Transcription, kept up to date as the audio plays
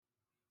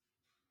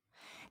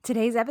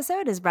Today's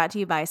episode is brought to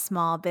you by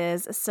Small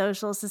Biz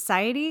Social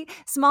Society.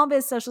 Small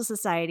Biz Social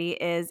Society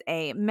is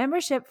a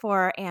membership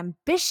for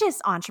ambitious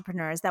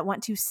entrepreneurs that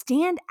want to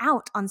stand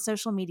out on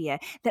social media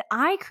that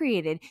I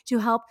created to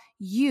help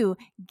you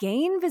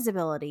gain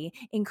visibility,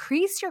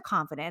 increase your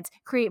confidence,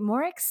 create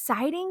more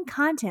exciting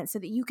content so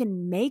that you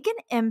can make an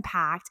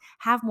impact,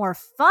 have more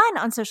fun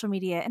on social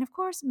media, and of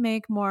course,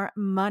 make more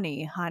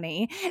money,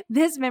 honey.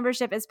 This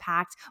membership is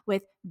packed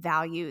with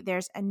value.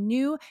 There's a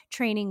new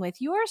training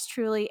with yours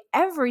truly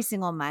every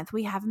single month.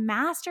 We have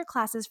master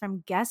classes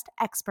from guest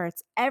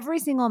experts every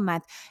single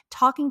month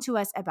talking to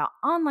us about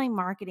online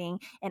marketing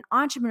and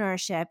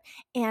entrepreneurship.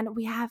 And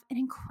we have an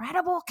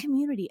incredible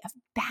community of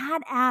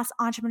badass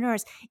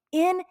entrepreneurs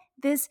in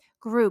this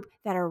group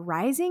that are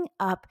rising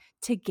up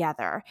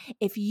together.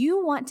 If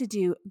you want to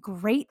do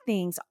great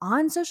things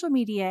on social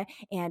media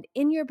and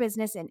in your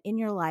business and in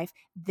your life,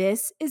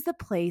 this is the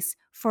place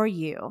for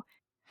you.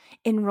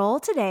 Enroll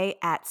today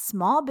at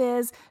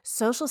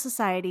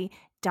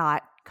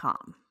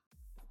smallbizsocialsociety.com.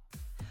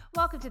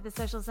 Welcome to the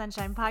Social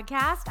Sunshine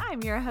Podcast.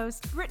 I'm your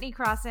host, Brittany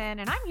Crossan,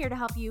 and I'm here to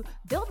help you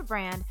build a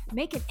brand,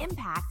 make an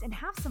impact, and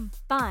have some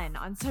fun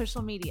on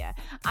social media.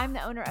 I'm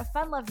the owner of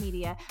Fun Love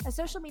Media, a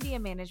social media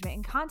management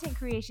and content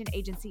creation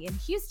agency in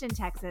Houston,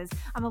 Texas.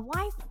 I'm a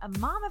wife, a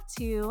mom of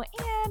two,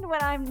 and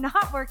when I'm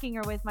not working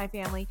or with my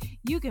family,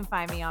 you can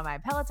find me on my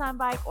Peloton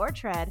bike or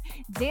tread,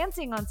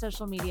 dancing on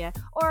social media,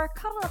 or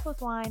cuddle up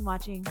with wine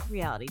watching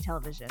reality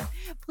television.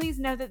 Please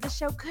know that the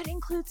show could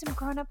include some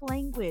grown-up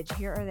language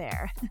here or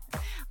there.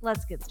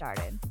 Let's get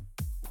started.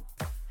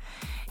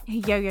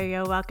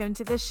 Yo, welcome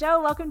to the show.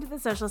 Welcome to the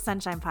Social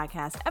Sunshine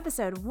Podcast,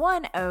 episode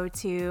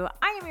 102.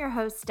 I am your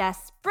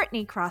hostess,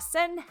 Brittany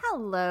Crossan.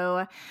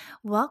 Hello.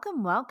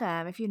 Welcome.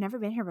 If you've never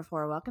been here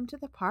before, welcome to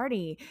the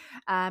party.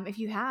 If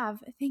you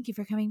have, thank you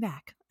for coming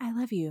back. I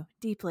love you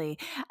deeply.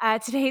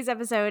 Today's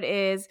episode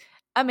is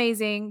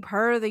amazing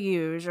per the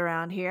usual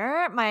around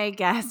here. My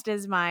guest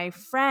is my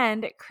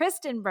friend,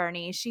 Kristen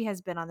Burney. She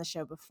has been on the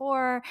show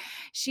before.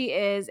 She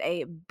is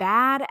a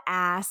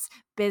badass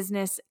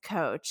business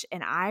coach.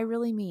 And I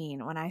really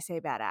mean when I say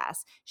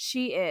badass,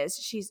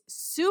 she's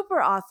super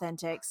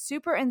authentic,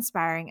 super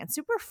inspiring, and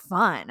super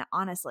fun,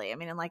 honestly. I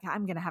mean,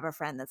 I'm going to have a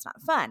friend that's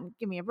not fun.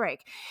 Give me a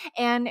break.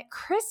 And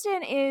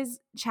Kristen is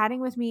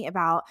chatting with me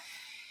about,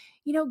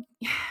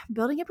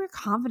 building up your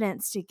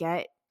confidence to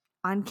get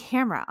on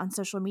camera, on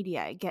social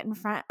media, get in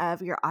front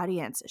of your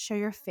audience, show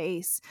your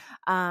face,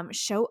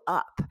 show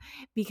up,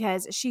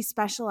 because she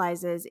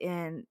specializes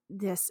in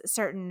this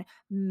certain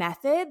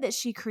method that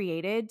she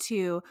created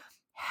to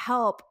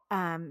help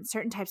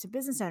certain types of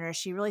business owners.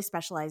 She really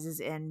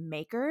specializes in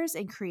makers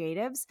and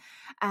creatives.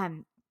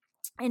 And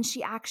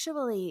she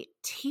actually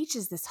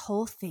teaches this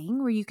whole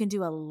thing where you can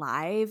do a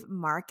live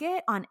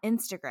market on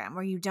Instagram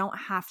where you don't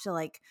have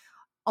to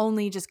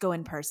only just go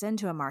in person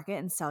to a market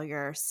and sell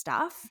your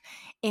stuff.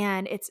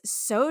 And it's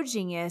so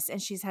genius.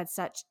 And she's had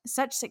such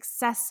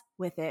success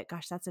with it.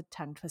 Gosh, that's a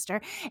tongue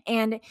twister.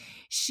 And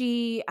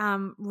she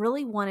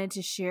really wanted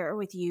to share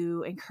with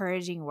you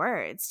encouraging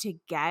words to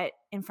get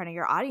in front of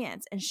your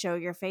audience and show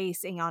your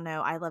face. And y'all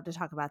know I love to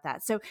talk about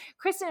that. So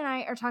Kristen and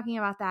I are talking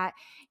about that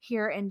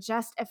here in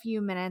just a few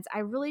minutes. I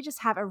really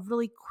just have a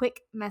really quick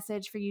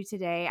message for you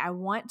today. I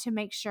want to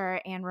make sure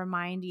and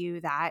remind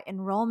you that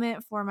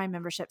enrollment for my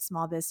membership,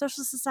 Small Biz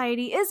Social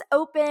Society, is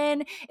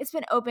open. It's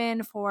been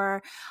open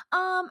for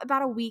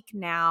about a week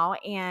now.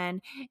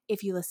 And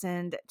if you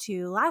listened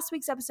to last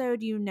week's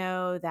episode, you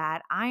know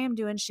that I am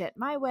doing shit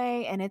my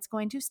way and it's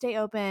going to stay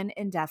open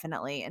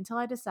indefinitely until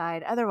I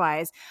decide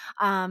otherwise.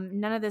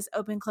 None of this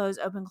open, close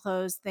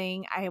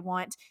thing. I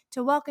want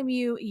to welcome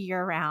you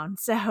year round.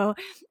 So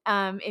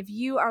if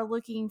you are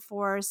looking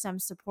for some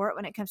support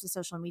when it comes to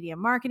social media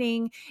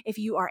marketing, if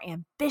you are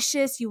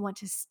ambitious, you want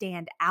to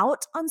stand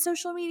out on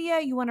social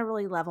media, you want to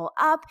really level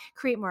up,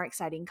 create more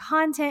exciting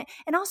content,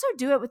 and also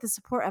do it with the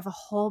support of a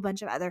whole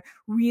bunch of other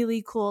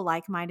really cool,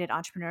 like-minded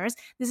entrepreneurs,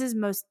 this is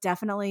most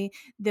definitely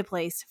the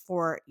place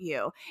for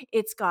you.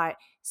 It's got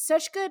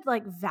such good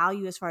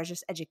value as far as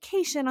just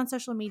education on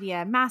social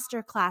media,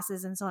 master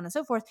classes, and so on and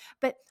so forth,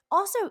 but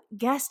also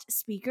guest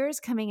speakers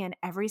coming in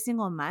every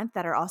single month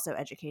that are also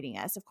educating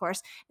us. Of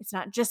course, it's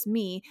not just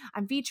me.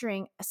 I'm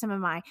featuring some of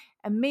my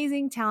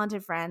amazing,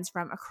 talented friends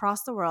from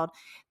across the world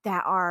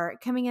that are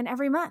coming in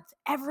every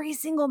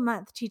single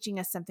month, teaching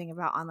us something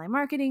about online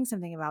marketing,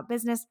 something about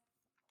business.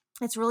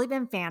 It's really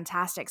been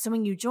fantastic. So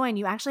when you join,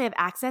 you actually have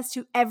access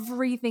to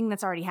everything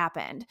that's already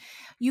happened.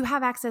 You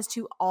have access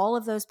to all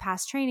of those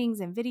past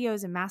trainings and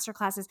videos and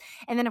masterclasses,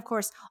 and then of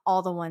course,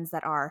 all the ones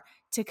that are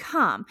to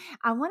come.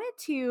 I wanted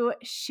to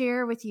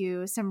share with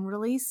you some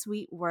really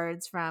sweet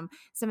words from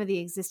some of the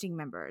existing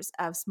members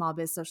of Small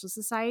Biz Social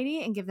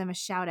Society and give them a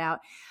shout out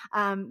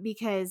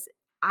because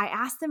I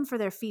asked them for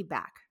their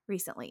feedback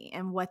recently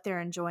and what they're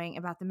enjoying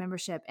about the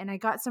membership. And I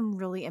got some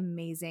really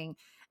amazing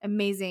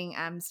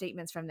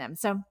statements from them.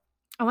 So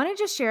I want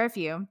to just share a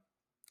few.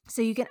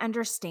 so you can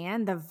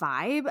understand the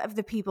vibe of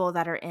the people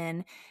that are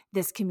in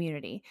this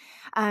community.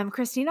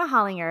 Christina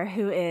Hollinger,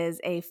 who is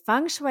a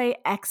feng shui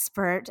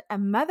expert, a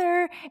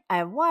mother,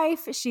 a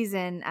wife, she's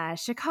in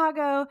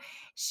Chicago.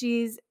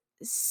 She's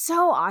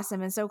so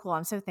awesome and so cool.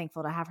 I'm so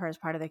thankful to have her as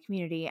part of the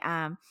community.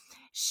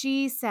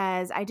 She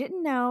says, I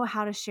didn't know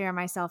how to share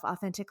myself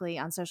authentically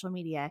on social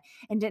media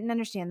and didn't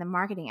understand the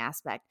marketing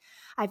aspect.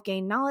 I've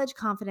gained knowledge,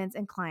 confidence,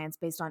 and clients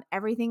based on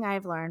everything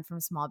I've learned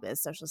from Small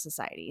Biz Social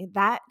Society.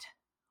 That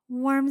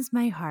warms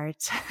my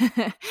heart.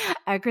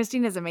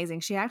 Christina's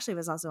amazing. She actually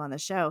was also on the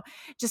show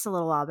just a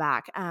little while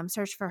back.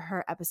 Search for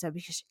her episode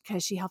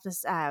because she helped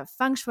us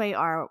feng shui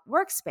our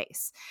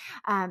workspace.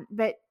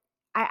 But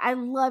I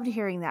loved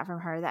hearing that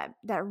from her.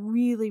 That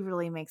really,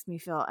 really makes me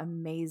feel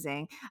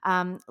amazing.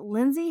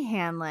 Lindsay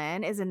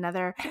Hanlon is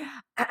another,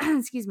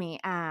 excuse me,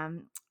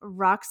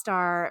 rock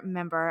star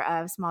member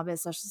of Small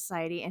Biz Social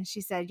Society. And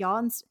she said,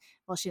 y'all,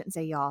 well, she didn't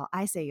say y'all.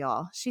 I say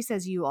y'all. She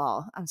says you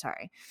all. I'm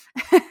sorry.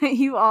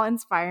 You all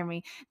inspire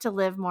me to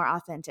live more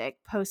authentic,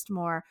 post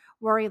more,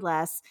 worry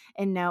less,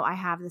 and know I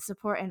have the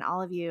support in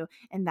all of you.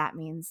 And that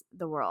means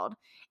the world.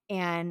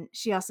 And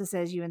she also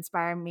says, you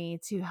inspire me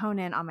to hone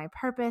in on my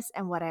purpose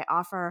and what I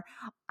offer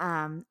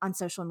on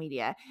social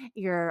media.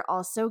 You're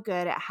all so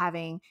good at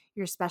having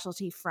your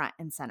specialty front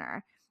and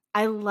center.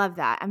 I love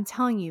that. I'm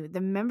telling you,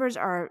 the members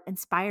are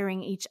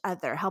inspiring each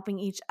other, helping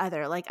each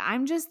other. Like,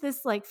 I'm just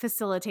this like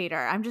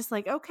facilitator. I'm just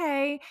like,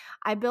 okay,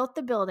 I built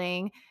the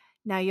building.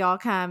 Now y'all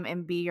come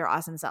and be your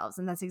awesome selves.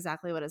 And that's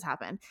exactly what has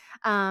happened.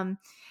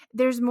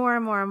 There's more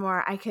and more and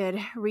more I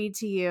could read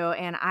to you,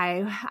 and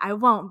I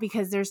won't,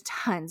 because there's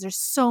tons. There's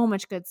so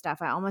much good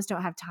stuff. I almost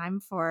don't have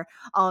time for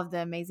all of the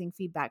amazing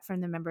feedback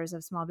from the members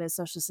of Small Biz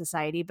Social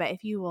Society. But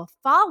if you will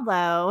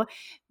follow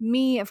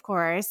me, of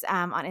course,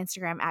 on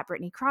Instagram at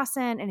Brittany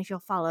Crossan, and if you'll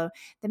follow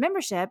the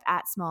membership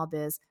at Small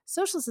Biz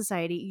Social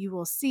Society, you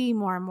will see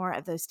more and more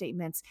of those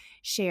statements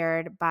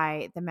shared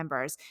by the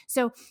members.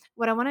 So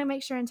what I want to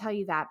make sure and tell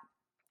you that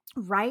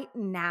right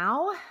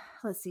now,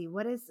 let's see,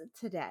 what is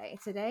today?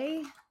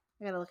 Today,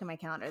 I got to look at my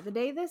calendar. The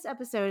day this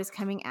episode is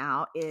coming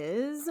out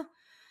is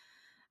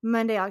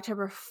Monday,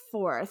 October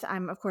 4th.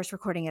 I'm, of course,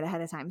 recording it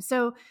ahead of time.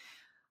 So,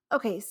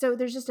 okay, so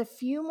there's just a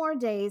few more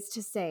days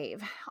to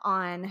save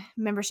on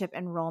membership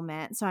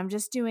enrollment. So I'm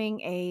just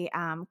doing a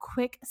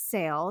quick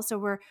sale. So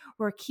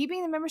we're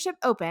keeping the membership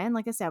open.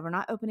 Like I said, we're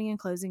not opening and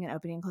closing,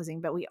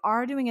 but we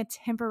are doing a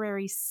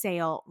temporary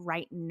sale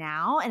right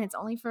now, and it's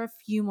only for a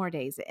few more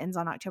days. It ends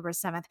on October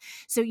 7th.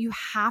 So you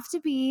have to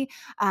be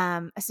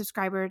a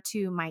subscriber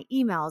to my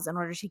emails in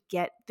order to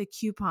get the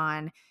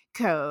coupon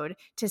code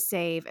to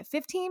save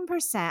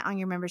 15% on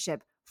your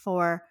membership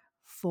for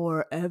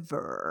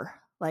forever.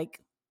 Like,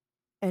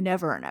 and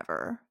ever and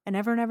ever and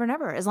ever and ever and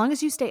ever. As long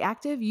as you stay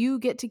active, you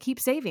get to keep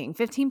saving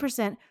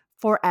 15%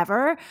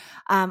 forever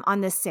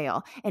on this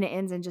sale. And it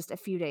ends in just a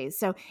few days.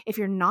 So if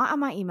you're not on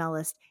my email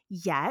list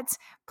yet,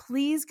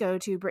 please go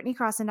to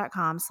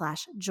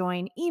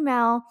brittanycrossan.com/join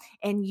email,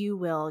 and you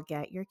will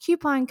get your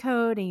coupon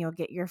code, and you'll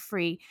get your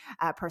free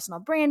personal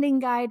branding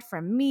guide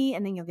from me.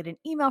 And then you'll get an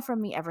email from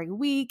me every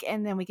week.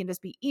 And then we can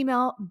just be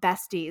email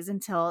besties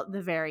until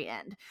the very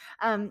end.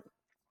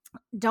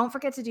 Don't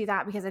forget to do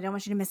that, because I don't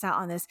want you to miss out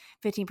on this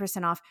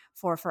 15% off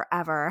for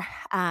forever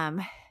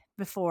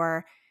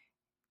before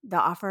the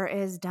offer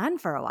is done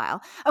for a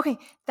while. Okay,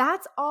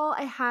 that's all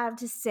I have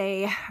to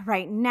say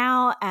right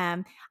now.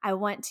 I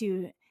want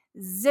to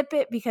zip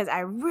it because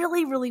I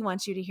really, really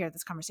want you to hear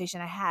this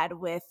conversation I had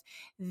with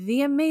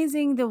the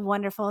amazing, the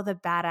wonderful, the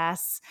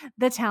badass,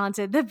 the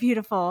talented, the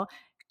beautiful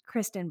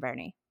Kristen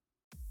Burney.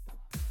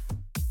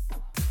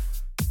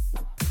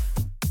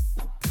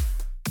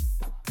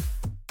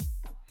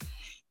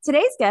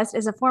 Today's guest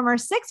is a former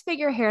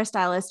six-figure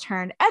hairstylist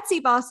turned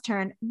Etsy boss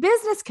turned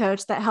business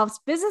coach that helps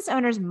business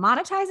owners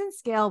monetize and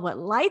scale what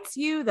lights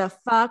you the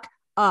fuck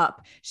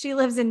up. She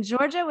lives in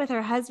Georgia with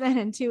her husband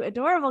and two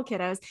adorable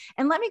kiddos.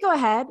 And let me go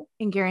ahead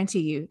and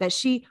guarantee you that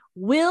she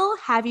will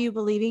have you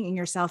believing in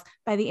yourself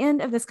by the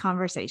end of this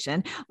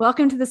conversation.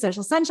 Welcome to the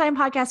Social Sunshine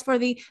Podcast for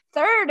the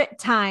third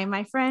time,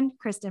 my friend,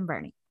 Kristen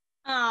Burney.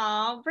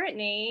 Oh,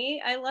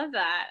 Brittany, I love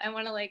that. I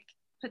want to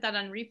put that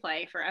on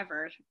replay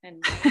forever.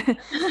 And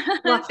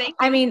well,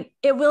 I mean,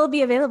 it will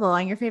be available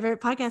on your favorite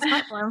podcast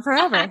platform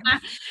forever.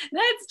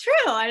 That's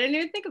true. I didn't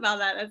even think about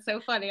that. That's so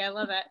funny. I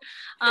love it.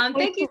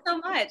 Thank you so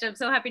much. I'm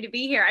so happy to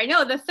be here. I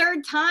know, the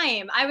third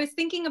time. I was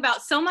thinking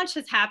about, so much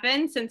has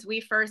happened since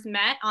we first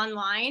met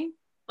online,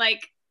 in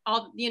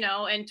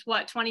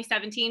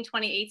 2017,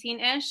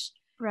 2018-ish.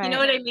 Right. You know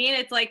what I mean?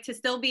 It's like, to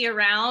still be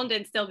around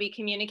and still be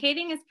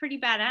communicating is pretty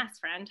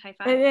badass, friend. High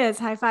five. It is.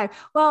 High five.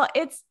 Well,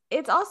 it's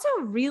also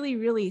really,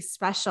 really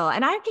special.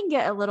 And I can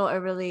get a little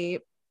overly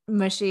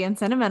mushy and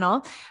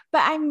sentimental,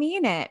 but I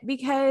mean it,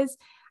 because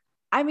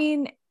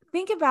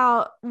think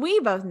about,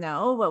 we both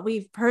know what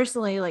we've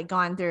personally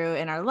gone through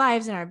in our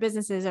lives and our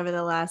businesses over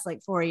the last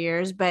 4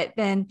 years. But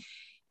then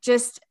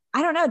just,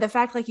 I don't know, the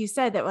fact, like you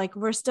said, that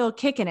we're still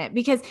kicking it,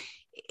 because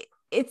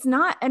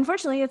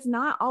unfortunately, it's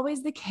not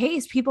always the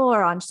case. People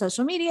are on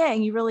social media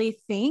and you really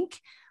think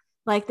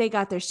like they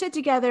got their shit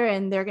together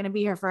and they're going to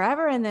be here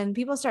forever. And then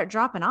people start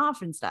dropping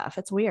off and stuff.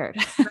 It's weird.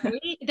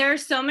 Right? There are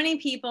so many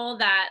people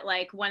that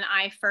like when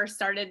I first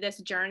started this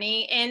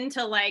journey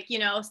into like,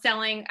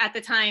 selling at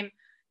the time,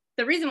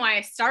 the reason why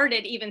I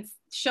started even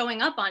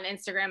showing up on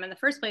Instagram in the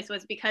first place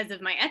was because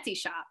of my Etsy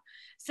shop.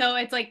 So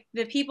it's like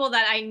the people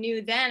that I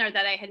knew then or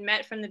that I had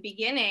met from the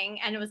beginning,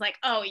 and it was like,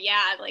 oh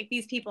yeah, like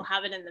these people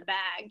have it in the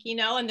bag,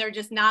 and they're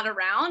just not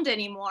around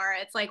anymore.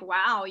 It's like,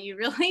 wow, you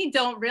really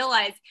don't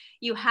realize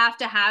you have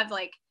to have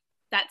like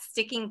that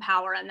sticking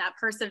power and that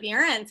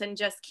perseverance and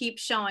just keep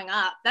showing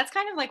up. That's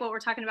kind of like what we're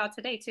talking about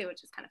today too,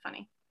 which is kind of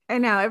funny. I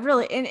know it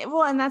really,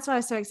 and that's why I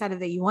was so excited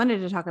that you wanted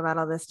to talk about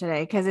all this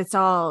today, because it's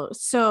all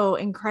so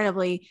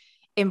incredibly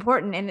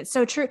important and it's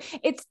so true.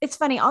 It's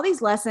funny, all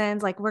these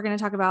lessons, like we're going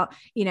to talk about,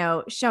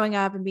 showing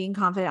up and being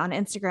confident on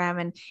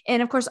Instagram,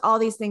 and of course all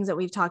these things that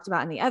we've talked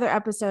about in the other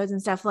episodes and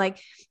stuff.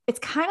 Like it's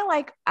kind of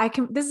like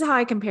this is how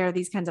I compare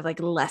these kinds of like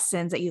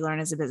lessons that you learn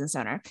as a business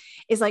owner,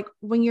 is like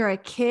when you're a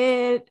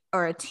kid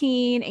or a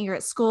teen and you're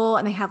at school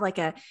and they have like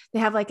a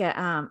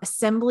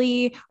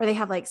assembly, or they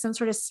have like some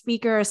sort of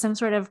speaker or some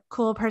sort of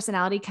cool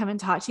personality come and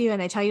talk to you,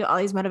 and they tell you all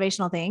these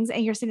motivational things,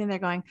 and you're sitting there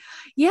going,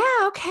 yeah,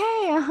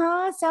 okay,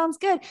 sounds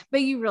good,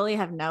 but you really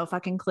have no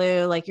fucking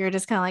clue. Like you're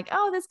just kind of like,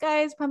 oh, this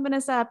guy's pumping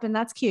us up and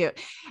that's cute.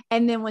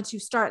 And then once you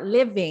start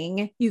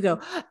living, you go,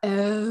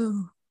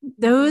 oh,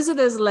 those are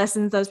those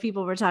lessons those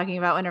people were talking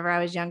about whenever I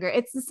was younger.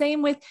 It's the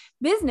same with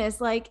business.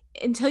 Like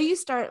until you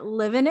start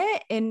living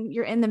it and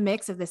you're in the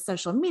mix of this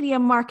social media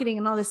marketing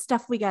and all this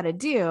stuff we got to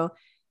do,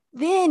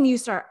 then you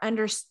start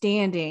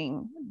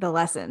understanding the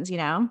lessons,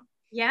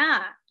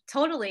 Yeah,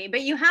 totally.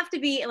 But you have to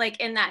be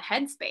like in that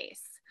headspace.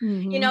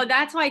 Mm-hmm.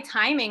 That's why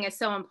timing is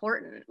so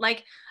important.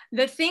 Like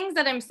the things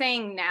that I'm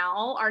saying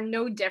now are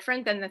no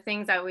different than the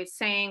things I was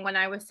saying when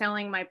I was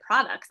selling my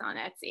products on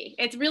Etsy.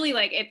 It's really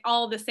like it's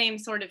all the same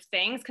sort of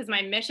things because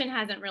my mission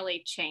hasn't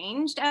really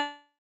changed ever.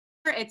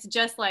 It's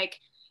just like,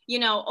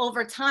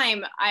 over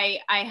time I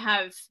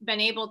have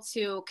been able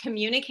to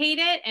communicate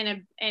it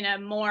in a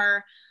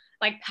more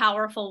like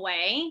powerful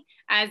way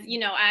as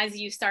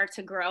you start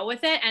to grow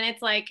with it. And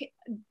it's like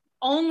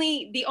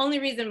the only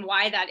reason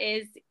why that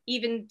is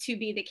even to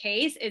be the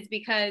case is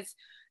because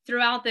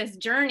throughout this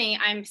journey,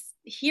 I'm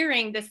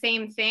hearing the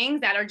same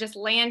things that are just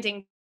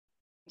landing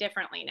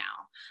differently now.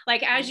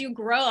 Like as you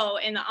grow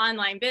in the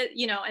online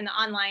in the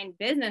online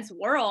business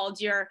world,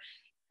 you're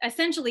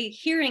essentially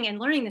hearing and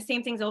learning the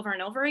same things over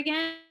and over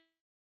again.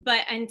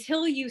 But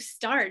until you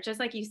start, just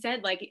like you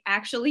said, like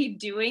actually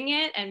doing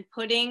it and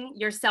putting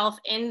yourself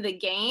in the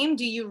game,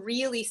 do you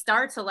really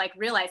start to like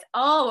realize,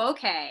 oh,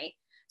 okay,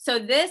 so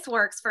this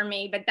works for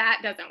me, but that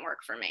doesn't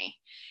work for me.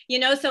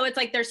 So it's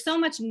like there's so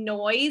much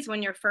noise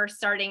when you're first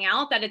starting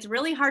out that it's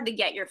really hard to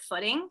get your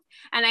footing.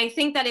 And I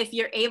think that if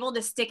you're able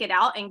to stick it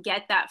out and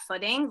get that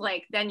footing,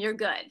 like then you're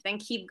good. Then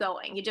keep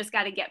going. You just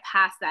got to get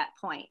past that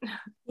point.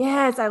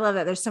 Yes, I love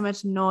that. There's so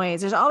much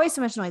noise. There's always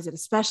so much noise,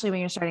 especially when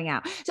you're starting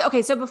out. So,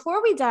 okay. So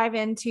before we dive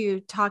into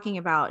talking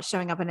about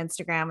showing up on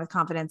Instagram with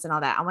confidence and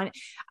all that,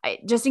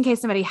 just in case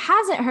somebody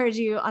hasn't heard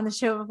you on the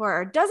show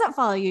before or doesn't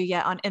follow you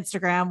yet on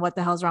Instagram, what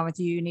the hell's wrong with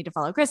you? You need to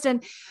follow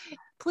Kristen.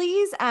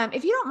 Please,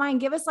 if you don't mind,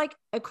 give us like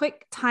a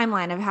quick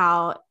timeline of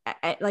how,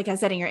 like I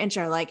said in your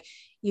intro, like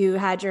you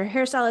had your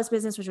hairstylist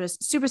business, which was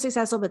super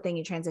successful, but then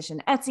you transitioned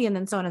to Etsy and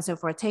then so on and so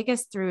forth. Take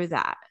us through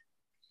that.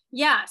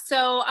 Yeah.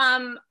 So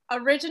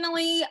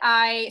originally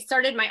I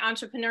started my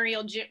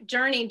entrepreneurial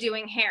journey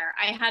doing hair.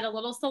 I had a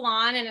little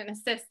salon and an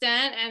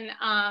assistant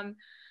and,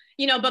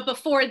 but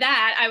before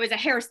that I was a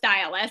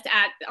hairstylist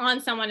on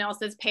someone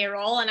else's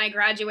payroll. And I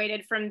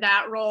graduated from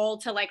that role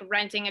to like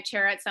renting a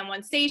chair at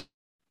someone's station,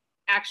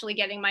 actually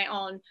getting my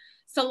own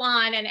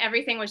salon, and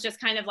everything was just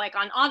kind of like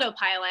on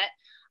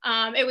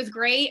autopilot. It was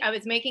great. I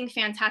was making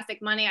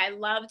fantastic money. I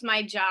loved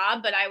my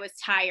job, but I was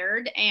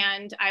tired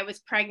and I was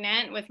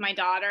pregnant with my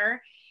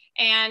daughter.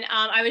 And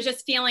I was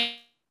just feeling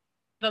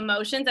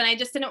emotions and I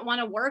just didn't want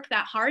to work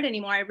that hard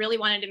anymore. I really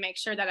wanted to make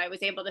sure that I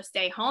was able to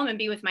stay home and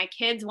be with my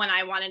kids when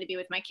I wanted to be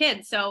with my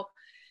kids. So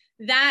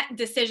that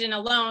decision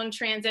alone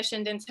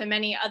transitioned into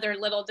many other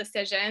little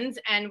decisions.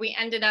 And we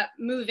ended up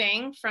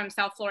moving from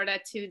South Florida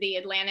to the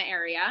Atlanta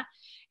area.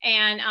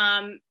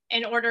 And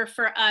in order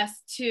for us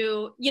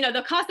to,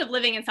 the cost of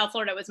living in South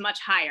Florida was much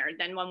higher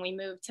than when we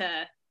moved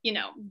to,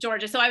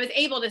 Georgia. So I was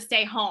able to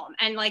stay home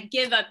and like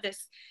give up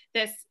this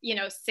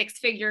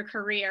 6-figure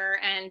career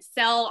and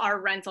sell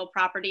our rental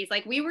properties.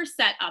 Like we were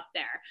set up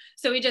there.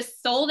 So we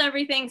just sold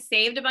everything,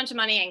 saved a bunch of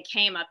money and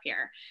came up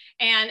here.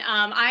 And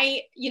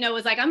I,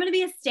 was like, I'm going to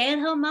be a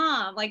stay-at-home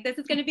mom. Like this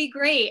is going to be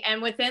great.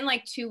 And within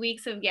like 2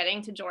 weeks of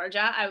getting to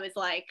Georgia, I was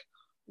like,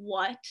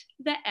 what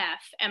the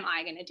F am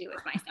I going to do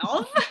with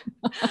myself?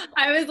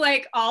 I was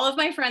like, all of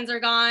my friends are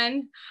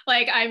gone.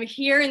 Like I'm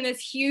here in this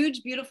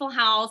huge, beautiful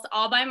house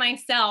all by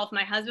myself.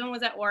 My husband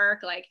was at work.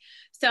 Like,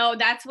 so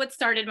that's what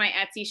started my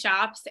Etsy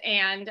shops.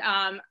 And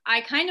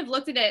I kind of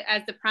looked at it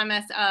as the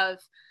premise of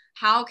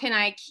how can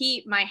I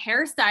keep my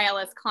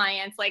hairstylist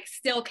clients like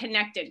still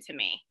connected to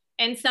me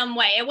in some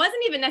way. It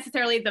wasn't even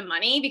necessarily the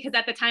money, because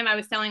at the time I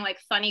was selling like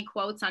funny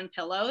quotes on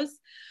pillows,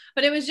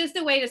 but it was just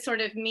a way to sort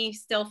of me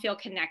still feel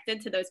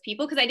connected to those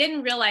people, because I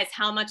didn't realize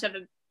how much of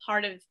a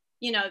part of,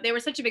 they were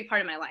such a big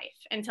part of my life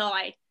until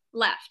I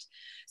left.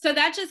 So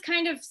that just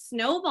kind of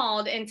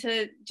snowballed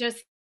into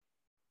just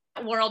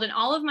world, and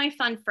all of my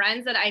fun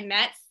friends that I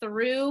met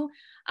through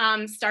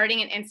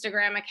starting an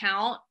Instagram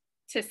account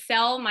to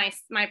sell my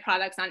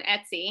products on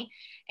Etsy.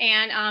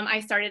 And I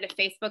started a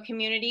Facebook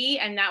community,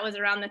 and that was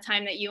around the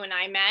time that you and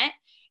I met.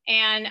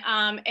 And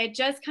it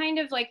just kind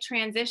of like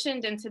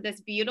transitioned into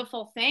this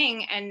beautiful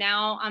thing. And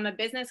now I'm a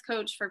business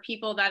coach for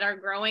people that are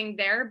growing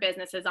their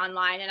businesses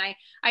online. And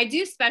I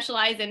do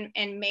specialize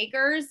in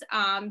makers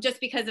just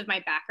because of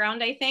my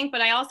background, I think,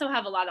 but I also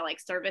have a lot of like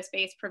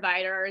service-based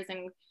providers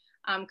and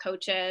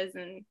coaches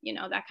and,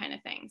 that kind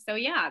of thing. So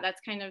yeah, that's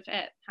kind of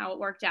it, how it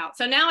worked out.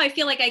 So now I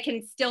feel like I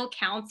can still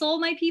counsel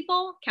my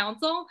people,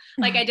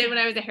 like I did when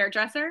I was a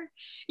hairdresser,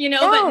 Yes.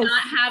 but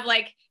not have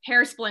like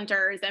hair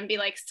splinters and be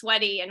like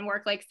sweaty and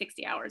work like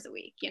 60 hours a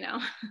week,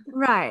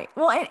 Right.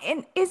 Well,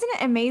 and isn't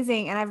it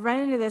amazing? And I've run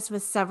into this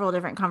with several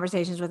different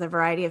conversations with a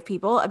variety of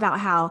people about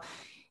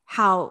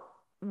how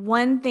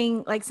one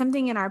thing, like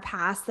something in our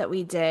past that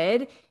we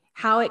did,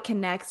 how it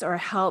connects or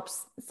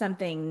helps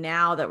something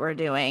now that we're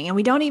doing. And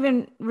we don't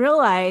even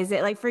realize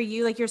it. Like for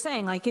you, like you're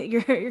saying, like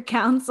you're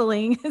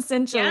counseling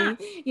essentially,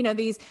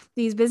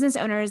 these business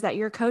owners that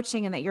you're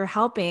coaching and that you're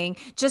helping,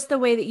 just the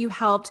way that you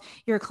helped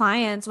your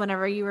clients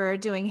whenever you were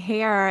doing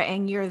hair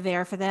and you're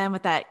there for them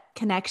with that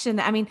connection.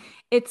 I mean,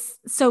 it's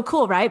so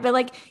cool, right? But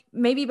like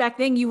maybe back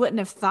then you wouldn't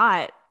have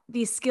thought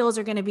these skills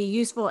are going to be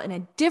useful in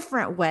a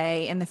different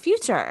way in the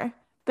future,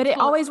 but it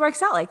always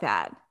works out like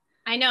that.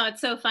 I know, it's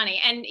so funny.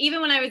 And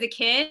even when I was a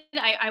kid,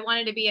 I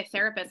wanted to be a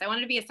therapist. I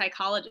wanted to be a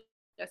psychologist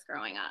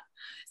growing up.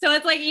 So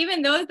it's like,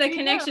 even the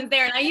connections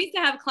there. And I used to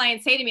have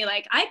clients say to me,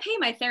 like, I pay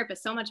my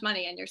therapist so much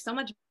money and you're so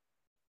much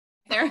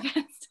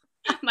therapist.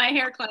 My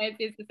hair clients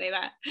used to say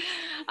that.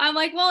 I'm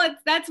like, well,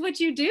 that's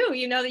what you do.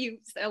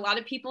 A lot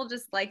of people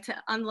just like to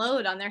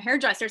unload on their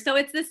hairdresser. So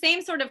it's the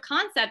same sort of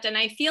concept. And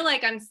I feel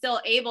like I'm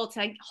still able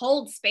to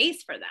hold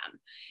space for them,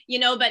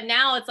 but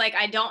now it's like,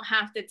 I don't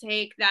have to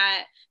take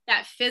that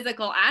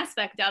physical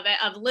aspect of it,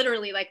 of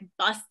literally like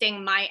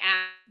busting my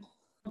ass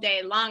all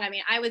day long. I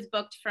mean, I was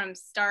booked from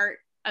start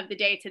of the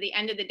day to the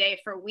end of the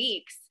day for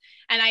weeks.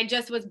 And I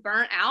just was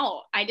burnt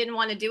out. I didn't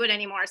want to do it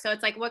anymore. So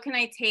it's like, what can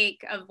I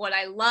take of what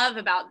I love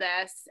about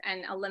this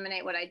and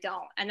eliminate what I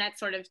don't? And that's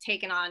sort of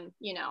taken on,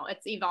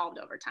 it's evolved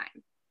over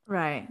time.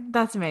 Right.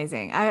 That's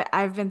amazing.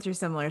 I've been through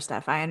similar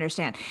stuff. I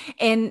understand.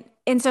 And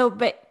so,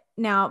 but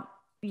now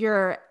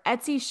your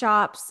Etsy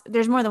shops,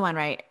 there's more than one,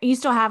 right? You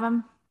still have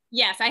them?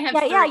 Yes, I have.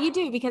 Yeah, you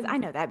do, because I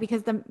know that,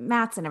 because the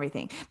mats and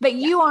everything, but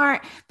you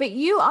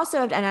also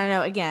have, and I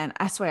know, again,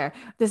 I swear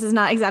this is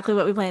not exactly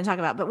what we plan to talk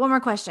about, but one more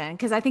question,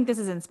 because I think this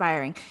is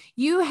inspiring.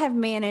 You have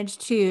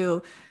managed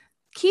to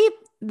keep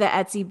the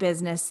Etsy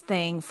business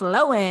thing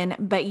flowing,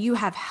 but you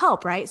have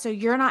help, right? So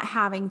you're not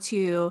having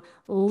to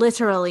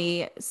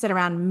literally sit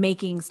around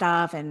making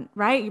stuff and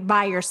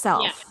by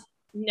yourself.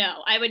 Yeah.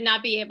 No, I would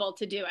not be able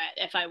to do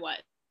it if I was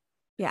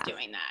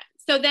doing that.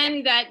 So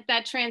then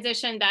that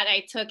transition that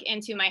I took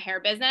into my hair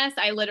business,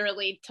 I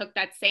literally took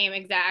that same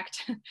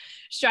exact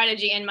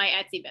strategy in my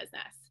Etsy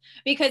business,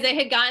 because it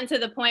had gotten to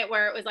the point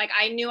where it was like,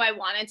 I knew I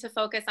wanted to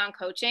focus on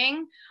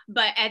coaching,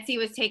 but Etsy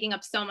was taking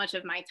up so much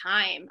of my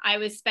time. I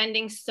was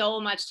spending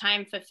so much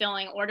time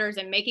fulfilling orders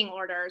and making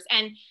orders.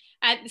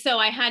 So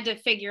I had to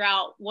figure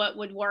out what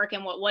would work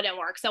and what wouldn't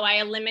work. So I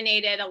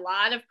eliminated a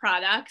lot of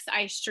products.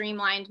 I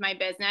streamlined my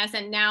business,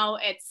 and now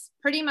it's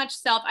pretty much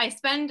I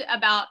spend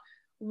about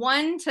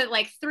 1 to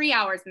 3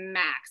 hours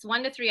max,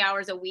 1 to 3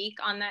 hours a week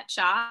on that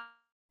shop.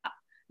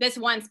 This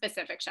one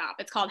specific shop,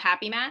 it's called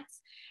Happy Mats.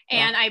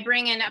 And I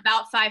bring in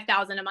about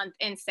 $5,000 a month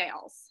in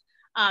sales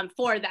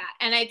for that.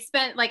 And I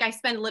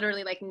spend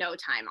literally no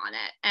time on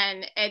it.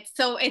 And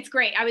it's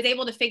great. I was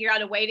able to figure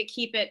out a way to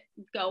keep it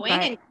going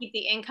and keep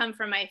the income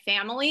for my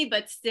family,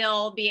 but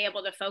still be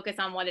able to focus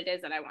on what it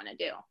is that I want to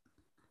do.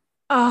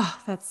 Oh,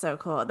 that's so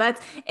cool. That's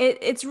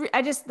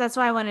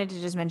why I wanted to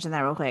just mention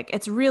that real quick.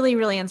 It's really,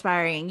 really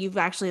inspiring. You've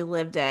actually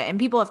lived it, and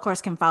people of course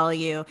can follow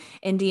you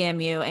and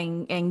DM you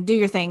and do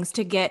your things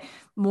to get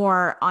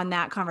more on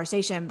that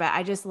conversation. But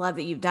I just love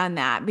that you've done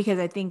that, because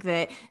I think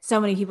that so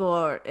many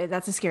people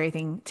that's a scary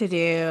thing to do.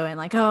 And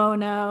like, oh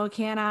no,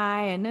 can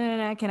I? And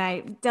no, can I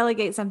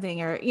delegate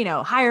something or,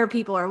 hire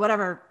people or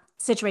whatever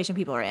situation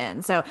people are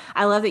in. So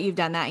I love that you've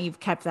done that. And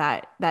you've kept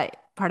that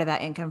part of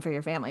that income for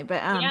your family.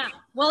 But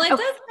well, it does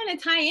kind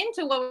of tie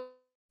into what we're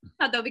talking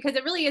about, though, because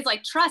it really is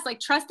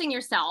trusting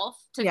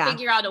yourself to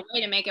figure out a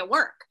way to make it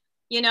work.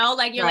 You're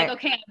like,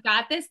 okay, I've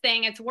got this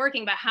thing, it's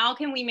working, but how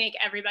can we make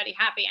everybody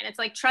happy? And it's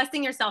like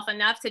trusting yourself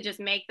enough to just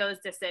make those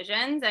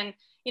decisions, and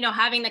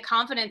having the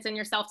confidence in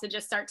yourself to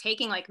just start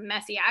taking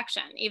messy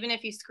action, even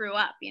if you screw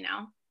up.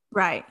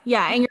 Right.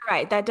 Yeah. And you're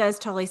right. That does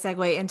totally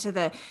segue into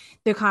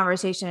the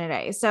conversation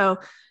today. So,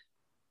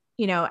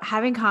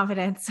 having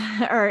confidence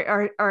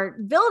or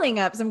building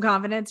up some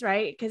confidence,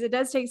 right? Because it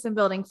does take some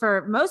building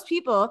for most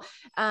people.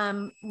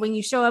 When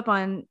you show up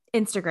on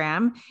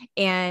Instagram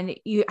and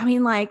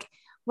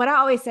what I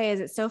always say is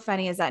it's so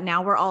funny is that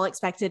now we're all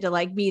expected to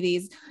like be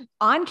these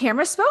on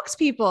camera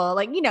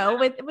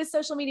spokespeople, with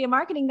social media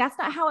marketing. That's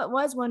not how it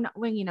was when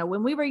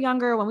we were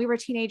younger, when we were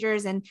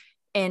teenagers and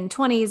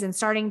 20s and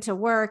starting to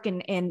work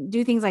and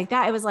do things like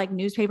that. It was like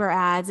newspaper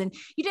ads and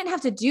you didn't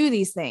have to do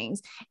these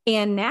things.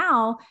 And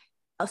now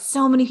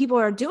so many people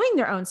are doing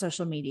their own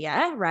social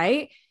media,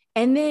 right?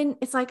 And then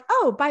it's like,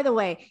 oh, by the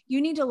way, you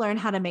need to learn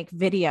how to make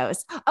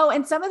videos. Oh,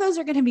 and some of those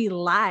are going to be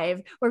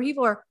live where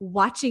people are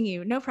watching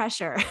you, no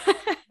pressure.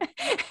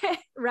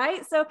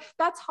 Right? So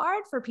that's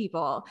hard for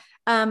people.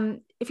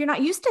 If you're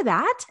not used to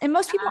that, and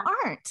most people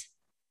aren't.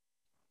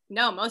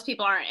 No, most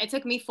people aren't. It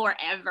took me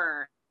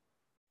forever.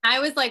 I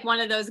was like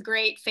one of those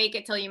great fake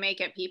it till you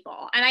make it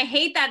people. And I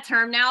hate that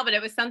term now, but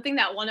it was something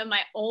that one of my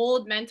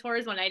old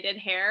mentors when I did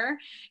hair,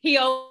 he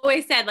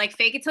always said like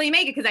fake it till you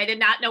make it. Cause I did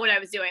not know what I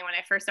was doing when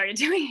I first started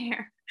doing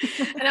hair.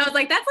 And I was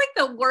like, that's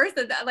like the worst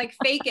of that, like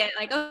fake it.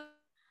 Like, oh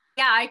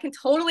yeah, I can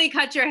totally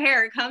cut your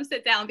hair. Come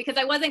sit down, because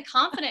I wasn't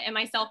confident in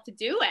myself to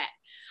do it.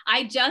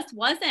 I just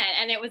wasn't.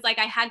 And it was like,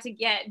 I had to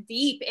get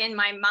deep in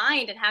my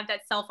mind and have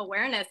that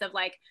self-awareness of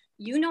like,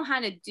 you know how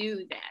to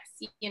do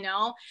this,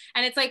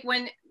 And it's like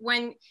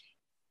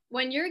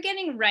when you're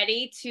getting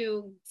ready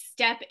to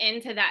step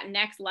into that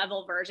next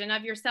level version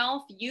of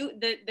yourself,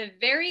 the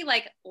very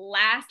like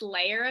last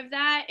layer of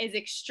that is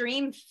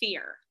extreme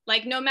fear.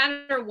 Like no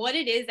matter what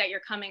it is that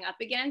you're coming up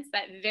against,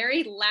 that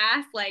very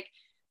last like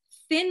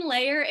thin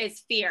layer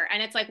is fear.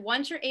 And it's like,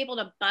 once you're able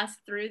to bust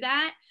through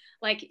that,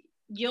 like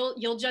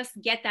you'll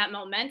just get that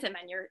momentum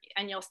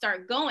and you'll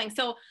start going.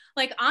 So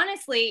like,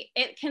 honestly,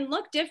 it can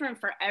look different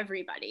for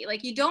everybody.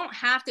 Like you don't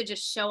have to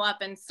just show up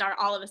and start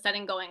all of a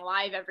sudden going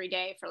live every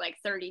day for like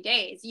 30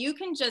 days. You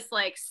can just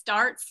like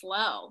start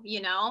slow,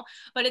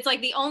 but it's like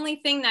the only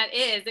thing that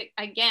is,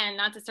 again,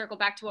 not to circle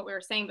back to what we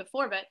were saying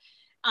before, but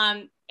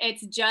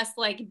it's just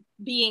like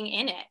being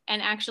in it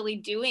and actually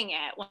doing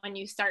it when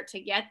you start to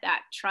get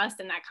that trust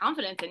and that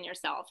confidence in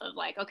yourself of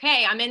like,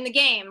 okay, I'm in the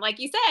game. Like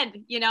you said,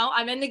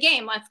 I'm in the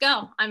game. Let's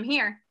go. I'm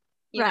here.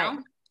 You know?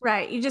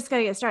 Right. You just got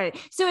to get started.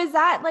 So is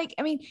that like,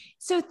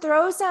 so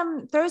throw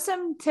some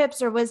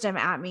tips or wisdom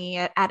at me,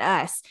 at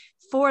us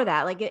for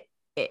that. Like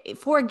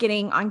for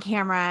getting on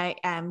camera,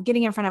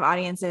 getting in front of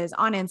audiences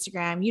on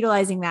Instagram,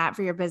 utilizing that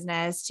for your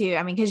business too.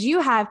 Cause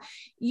you have,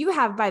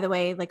 by the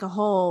way, like a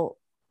whole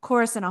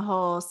course and a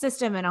whole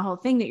system and a whole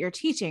thing that you're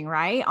teaching,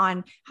 right?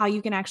 On how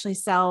you can actually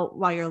sell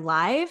while you're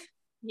live.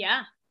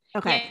 Yeah.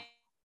 Okay.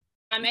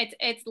 Yeah.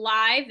 It's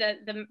live.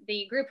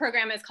 The group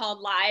program is called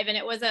Live, and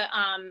it was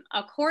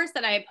a course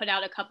that I had put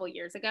out a couple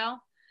years ago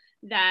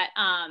that,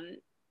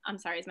 I'm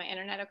sorry, is my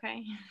internet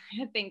okay?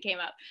 A thing came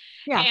up.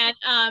 Yeah.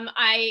 And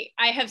I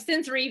have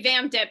since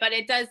revamped it, but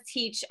it does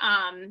teach,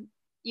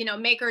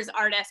 makers,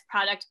 artists,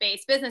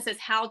 product-based businesses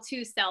how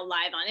to sell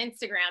live on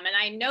Instagram. And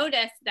I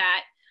noticed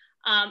that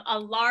a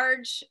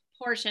large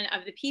portion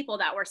of the people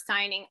that were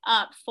signing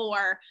up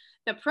for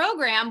the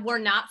program were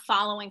not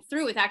following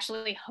through with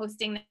actually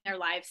hosting their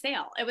live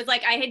sale. It was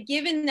like I had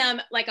given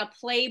them like a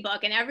playbook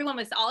and everyone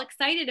was all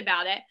excited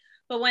about it.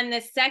 But when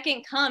the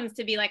second comes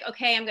to be like,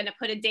 okay, I'm going to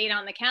put a date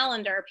on the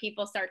calendar,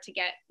 people start to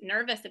get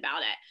nervous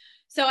about it.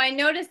 So I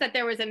noticed that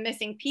there was a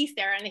missing piece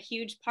there. And a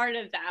huge part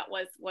of that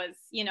was,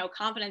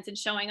 confidence in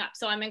showing up.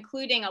 So I'm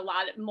including a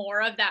lot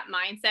more of that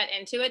mindset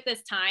into it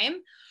this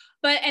time.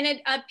 But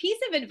a piece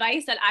of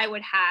advice that I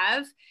would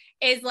have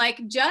is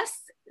like, just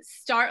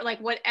start like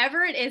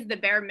whatever it is, the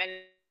bare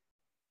minimum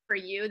for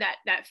you that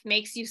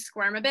makes you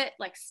squirm a bit,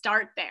 like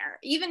start there.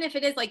 Even if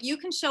it is like, you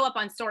can show up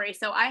on stories.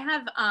 So I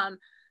have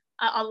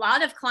a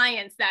lot of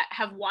clients that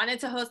have wanted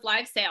to host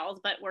live sales,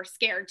 but were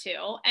scared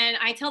to. And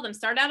I tell them,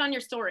 start out on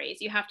your stories.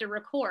 You have to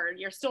record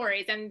your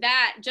stories. And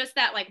that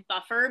like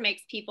buffer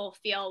makes people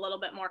feel a little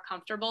bit more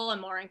comfortable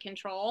and more in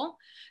control.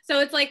 So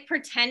it's like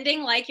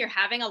pretending like you're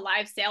having a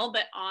live sale,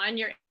 but on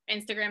your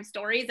Instagram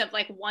stories of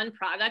like one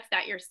product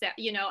that you're,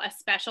 a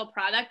special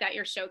product that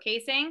you're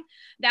showcasing.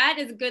 That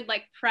is good,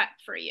 like prep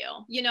for you,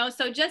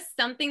 so just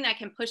something that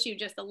can push you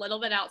just a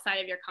little bit outside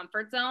of your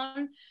comfort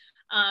zone.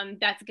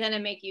 That's going to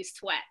make you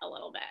sweat a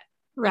little bit.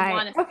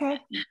 Right. Okay.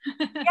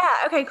 Yeah.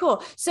 Okay,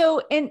 cool.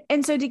 So,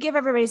 and so to give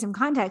everybody some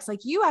context,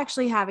 like you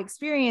actually have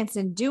experience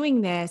in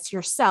doing this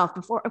yourself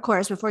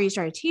before you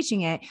started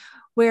teaching it,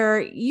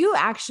 where you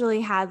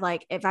actually had,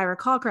 like, if I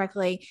recall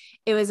correctly,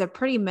 it was a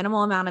pretty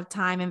minimal amount of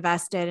time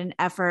invested and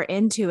effort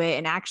into it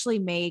and actually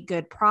made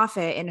good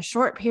profit in a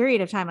short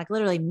period of time, like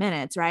literally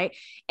minutes. Right.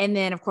 And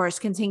then of course,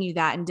 continued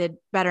that and did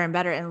better and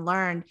better and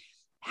learned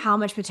how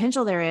much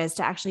potential there is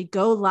to actually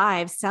go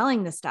live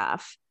selling the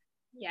stuff.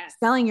 Yes.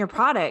 Selling your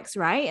products,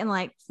 right? In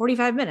like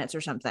 45 minutes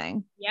or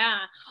something. Yeah.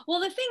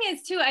 Well, the thing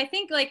is too, I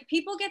think like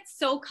people get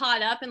so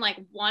caught up in like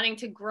wanting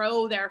to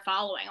grow their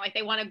following. Like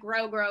they want to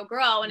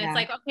grow. And it's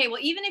like, okay, well,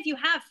 even if you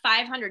have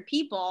 500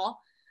 people,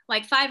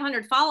 like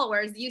 500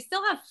 followers, you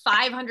still have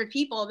 500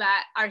 people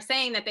that are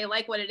saying that they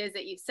like what it is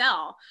that you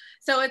sell.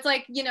 So it's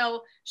like, you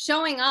know,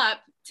 showing up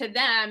to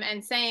them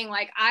and saying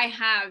like, I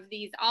have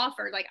these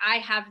offers, like I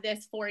have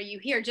this for you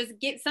here.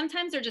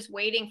 Sometimes they're just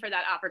waiting for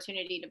that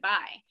opportunity to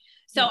buy.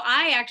 So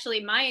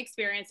my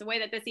experience, the way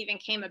that this even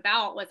came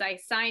about was I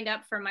signed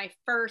up for my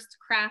first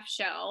craft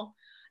show.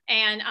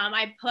 And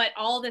I put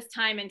all this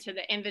time into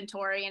the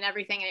inventory and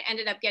everything, and it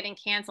ended up getting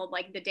canceled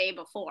like the day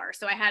before.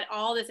 So I had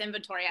all this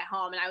inventory at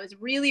home, and I was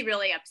really,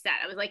 really upset.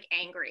 I was like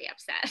angry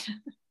upset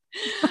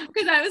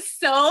because I was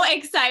so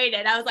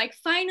excited. I was like,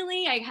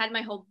 finally, I had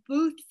my whole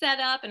booth set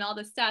up and all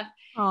this stuff.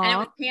 Aww. And it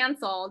was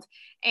canceled.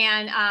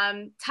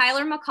 And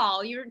Tyler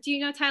McCall, do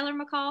you know Tyler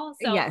McCall?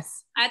 So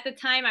yes. At the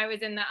time I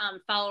was in the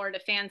Follower to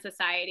Fan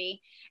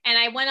Society, and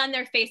I went on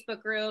their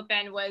Facebook group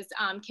and was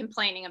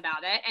complaining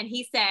about it. And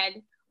he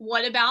said,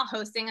 what about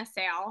hosting a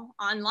sale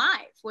on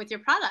live with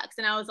your products?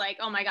 And I was like,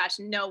 oh my gosh,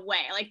 no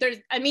way. Like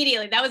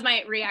that was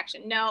my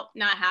reaction. No,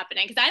 not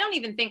happening. Cause I don't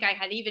even think I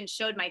had even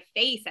showed my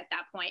face at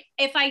that point.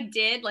 If I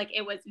did, like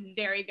it was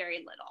very, very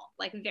little,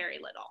 like very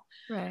little.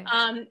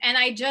 Right. And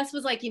I just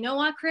was like, you know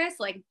what, Chris,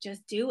 like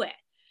just do it.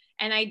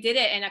 And I did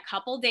it in a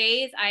couple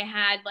days. I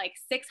had like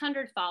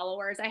 600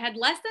 followers. I had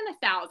less than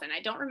 1,000. I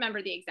don't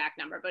remember the exact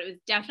number, but it was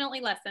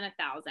definitely less than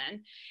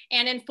 1,000.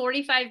 And in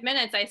 45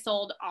 minutes, I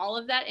sold all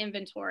of that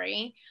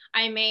inventory.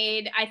 I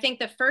think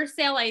the first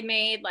sale I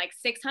made like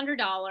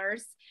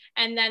 $600.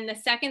 And then the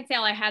second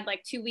sale I had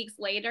like 2 weeks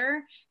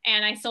later,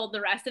 and I sold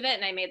the rest of it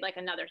and I made like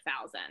another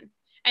 1,000.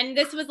 And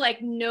this was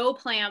like no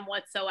plan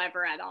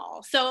whatsoever at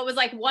all. So it was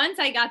like, once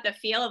I got the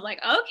feel of like,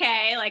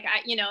 okay, like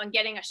and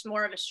getting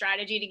more of a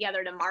strategy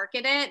together to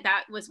market it,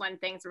 that was when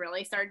things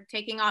really started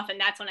taking off.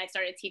 And that's when I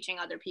started teaching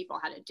other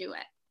people how to do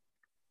it.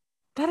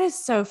 That is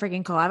so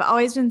freaking cool. I've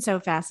always been so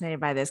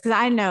fascinated by this because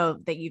I know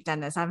that you've done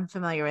this. I'm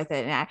familiar with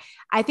it. And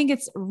I think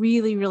it's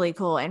really, really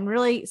cool and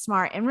really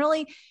smart and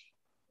really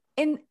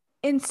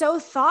and so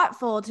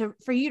thoughtful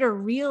for you to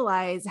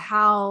realize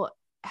how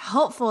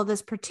helpful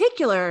this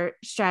particular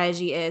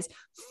strategy is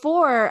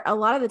for a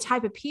lot of the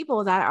type of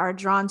people that are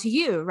drawn to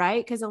you,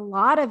 right? Because a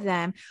lot of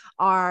them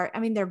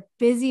they're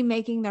busy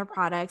making their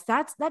products.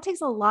 That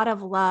takes a lot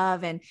of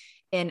love and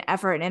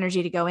effort and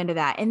energy to go into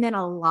that. And then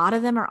a lot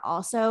of them are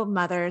also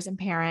mothers and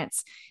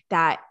parents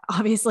that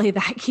obviously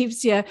that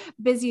keeps you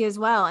busy as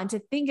well. And to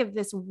think of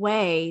this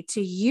way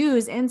to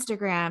use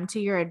Instagram to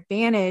your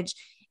advantage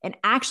and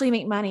actually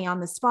make money on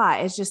the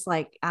spot is just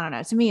like, I don't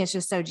know, to me, it's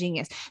just so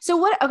genius. So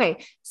what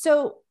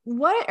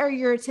are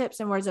your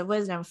tips and words of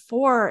wisdom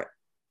for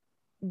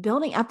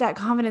building up that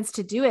confidence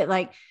to do it?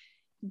 Like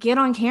get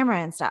on camera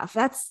and stuff.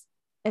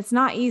 It's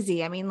not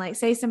easy. I mean, like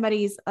say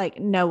somebody's like,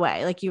 no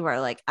way, like you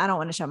were like, I don't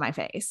want to show my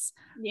face.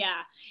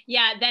 Yeah.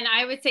 Yeah. Then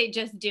I would say,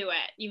 just do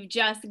it. You've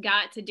just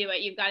got to do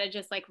it. You've got to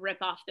just like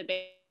rip off the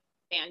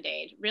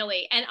Band-Aid,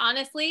 really. And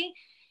honestly,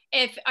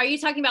 are you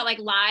talking about like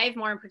live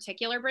more in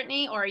particular,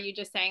 Brittany, or are you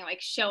just saying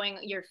like showing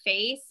your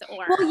face?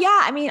 Or well,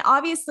 yeah, I mean,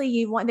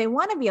 obviously they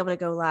want to be able to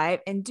go live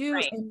and do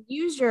right. and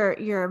use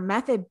your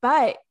method,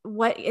 but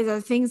what is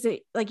the things that,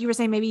 like you were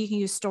saying, maybe you can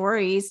use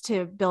stories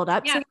to build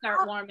up. Yeah,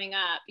 start warming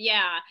up.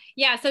 Yeah.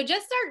 Yeah. So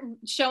just start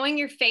showing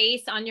your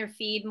face on your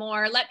feed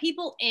more, let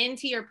people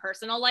into your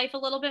personal life a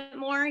little bit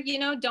more,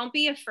 don't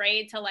be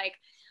afraid to like,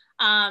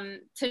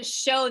 to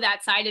show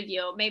that side of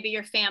you, maybe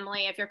your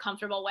family, if you're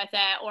comfortable with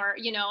it, or,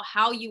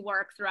 how you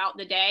work throughout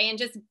the day, and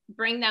just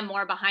bring them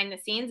more behind the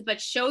scenes, but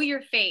show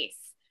your face,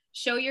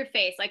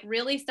 like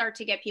really start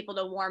to get people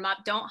to warm up.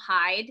 Don't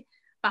hide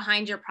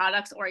behind your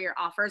products or your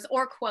offers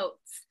or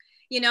quotes.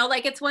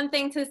 Like it's one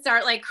thing to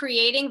start like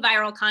creating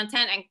viral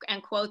content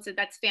and quotes,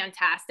 that's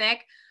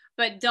fantastic,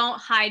 but don't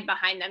hide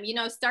behind them.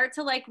 Start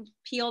to like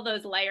peel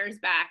those layers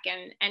back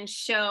and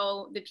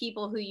show the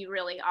people who you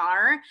really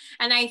are.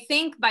 And I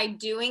think by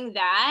doing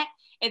that,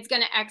 it's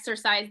going to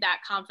exercise that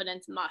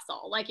confidence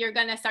muscle. Like you're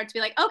going to start to be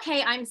like,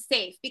 okay, I'm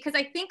safe. Because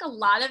I think a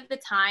lot of the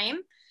time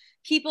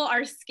people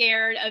are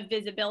scared of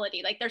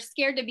visibility. Like they're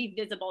scared to be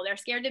visible. They're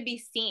scared to be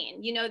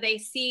seen. They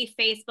see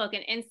Facebook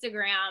and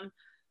Instagram.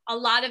 A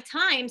lot of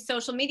times,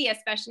 social media,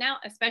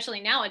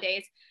 especially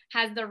nowadays,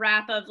 has the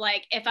rap of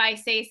like, if I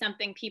say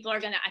something, people are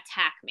going to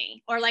attack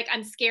me, or like,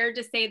 I'm scared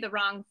to say the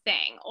wrong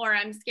thing, or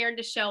I'm scared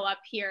to show up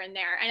here and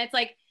there. And it's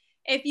like,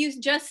 if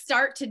you just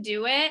start to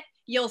do it,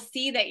 you'll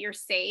see that you're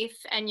safe,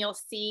 and you'll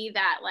see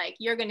that like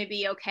you're going to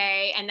be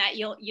okay, and that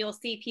you'll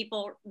see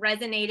people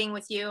resonating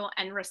with you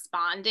and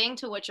responding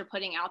to what you're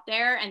putting out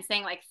there and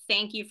saying like,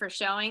 thank you for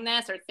showing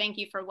this, or thank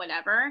you for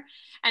whatever.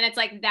 And it's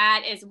like,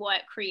 that is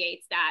what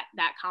creates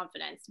that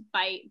confidence.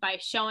 By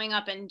showing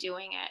up and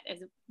doing it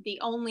is the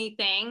only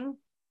thing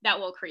that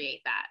will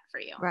create that for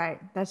you. Right.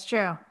 That's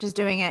true. Just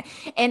doing it.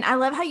 And I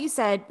love how you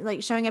said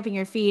like showing up in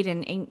your feed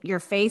and in your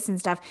face and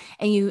stuff.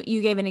 And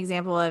you gave an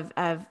example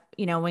of,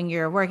 when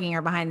you're working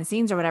or behind the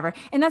scenes or whatever.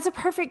 And that's a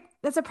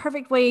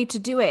perfect way to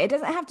do it. It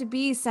doesn't have to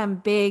be some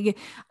big,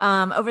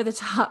 over the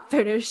top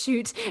photo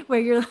shoot where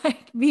you're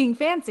like being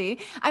fancy.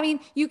 I mean,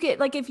 you could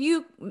like, if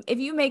you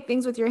make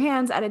things with your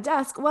hands at a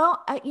desk,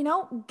 well,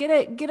 get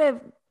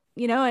a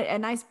a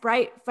nice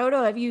bright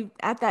photo of you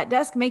at that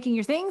desk making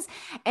your things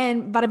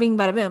and bada bing,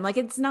 bada boom. Like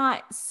it's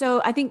not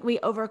so, I think we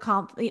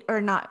overcomplicate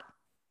or not.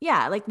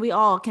 Yeah. Like we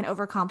all can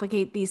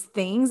overcomplicate these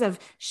things of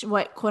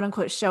what quote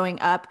unquote showing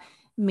up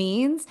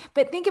means.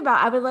 But think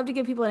about, I would love to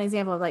give people an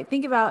example of like,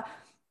 think about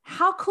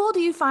how cool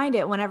do you find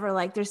it whenever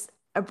like there's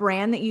a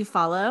brand that you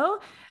follow,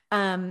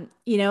 and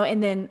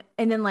then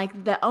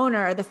like the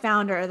owner or the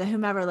founder or the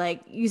whomever,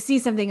 like you see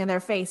something in their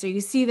face or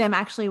you see them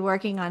actually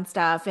working on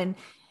stuff and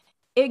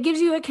it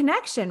gives you a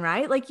connection,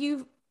 right? Like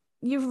you're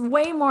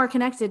way more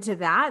connected to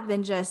that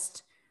than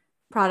just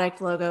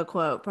product logo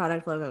quote,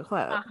 product logo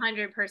quote.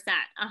 100%,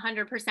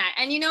 100%.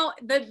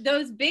 And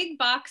those big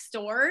box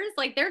stores,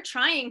 like they're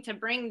trying to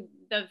bring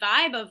the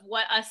vibe of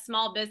what us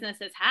small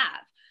businesses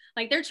have.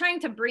 Like they're trying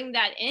to bring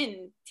that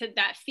in to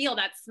that feel,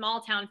 that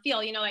small town feel,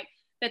 like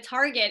the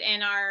Target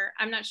in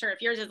I'm not sure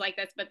if yours is like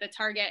this, but the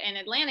Target in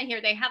Atlanta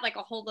here, they have like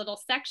a whole little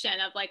section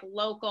of like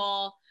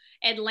local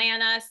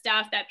Atlanta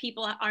stuff that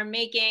people are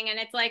making. And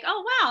it's like,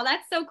 oh, wow,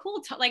 that's so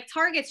cool. Like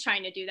Target's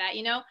trying to do that,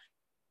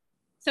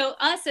 So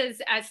us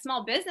as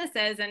small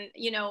businesses and,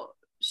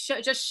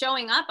 just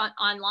showing up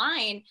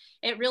online,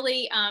 it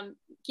really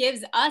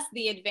gives us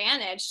the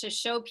advantage to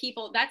show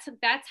people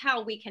that's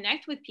how we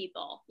connect with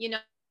people,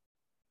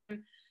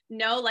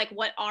 know like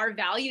what our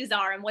values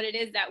are and what it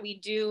is that we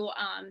do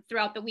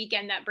throughout the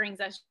weekend that brings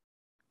us,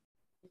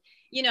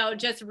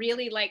 just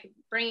really like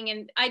bringing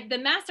in the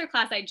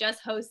masterclass I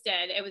just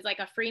hosted. It was like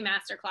a free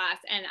masterclass.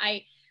 And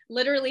I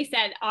literally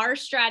said, our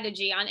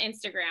strategy on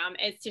Instagram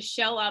is to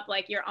show up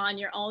like you're on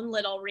your own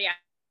little reality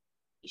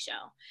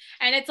show.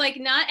 And it's like,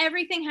 not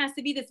everything has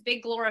to be this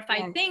big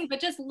glorified thing, but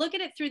just look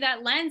at it through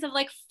that lens of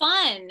like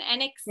fun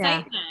and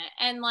excitement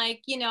and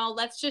like,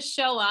 let's just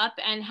show up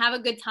and have a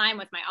good time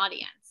with my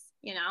audience.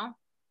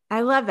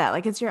 I love that.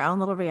 Like it's your own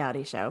little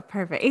reality show.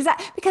 Perfect.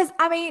 Exactly. Because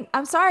I mean,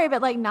 I'm sorry,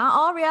 but like not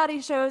all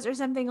reality shows are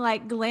something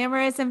like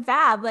glamorous and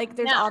fab. Like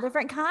there's all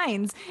different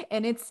kinds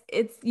and it's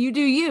you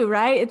do you,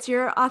 right? It's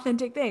your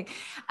authentic thing.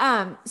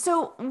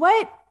 So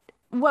what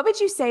would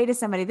you say to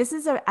somebody?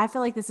 I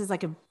feel like this is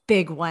like a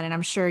big one and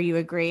I'm sure you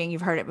agree and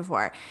you've heard it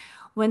before.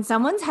 When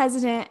someone's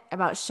hesitant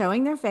about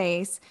showing their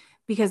face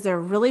because they're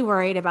really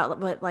worried about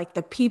what like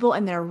the people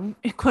in their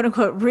quote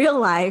unquote real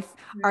life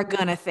are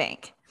gonna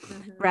think.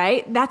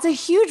 Right? That's a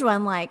huge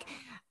one. Like,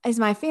 is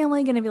my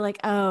family going to be like,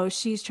 oh,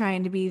 she's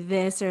trying to be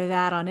this or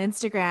that on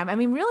Instagram? I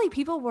mean, really,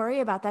 people worry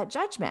about that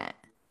judgment.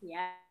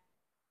 Yeah.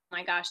 Oh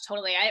my gosh,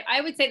 totally.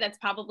 I would say that's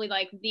probably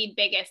like the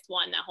biggest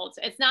one that holds.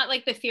 It's not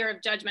like the fear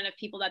of judgment of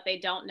people that they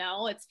don't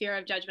know. It's fear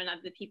of judgment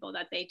of the people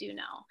that they do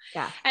know.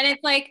 Yeah. And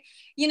it's like,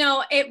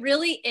 it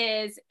really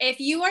is. If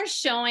you are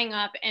showing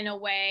up in a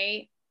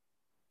way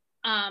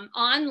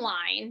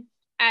online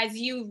as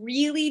you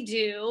really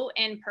do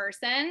in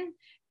person,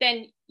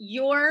 then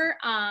your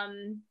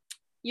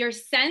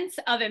sense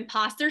of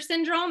imposter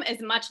syndrome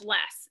is much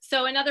less.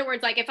 So in other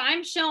words, like if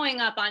I'm showing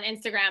up on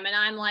Instagram and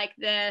I'm like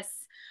this,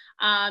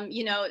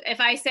 if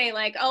I say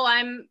like, oh,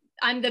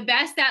 I'm the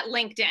best at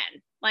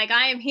LinkedIn, like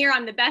I am here,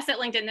 I'm the best at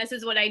LinkedIn, this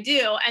is what I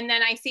do. And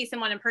then I see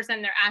someone in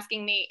person, they're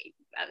asking me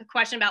a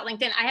question about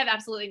LinkedIn. I have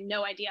absolutely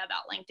no idea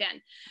about LinkedIn.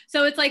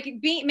 So it's like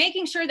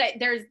making sure that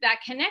there's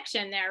that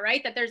connection there,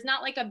 right? That there's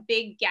not like a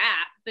big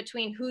gap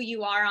between who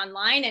you are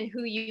online and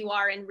who you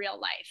are in real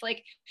life.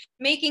 Like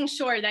making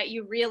sure that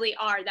you really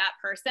are that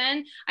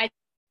person. I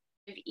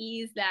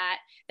ease that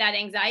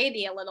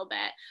anxiety a little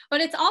bit.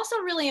 But it's also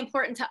really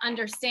important to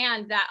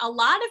understand that a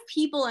lot of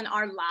people in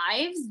our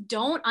lives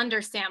don't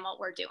understand what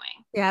we're doing.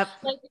 Yep.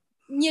 Like,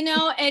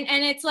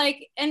 and it's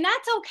like, and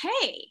that's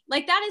okay.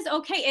 Like, that is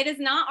okay. It is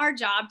not our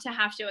job to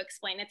have to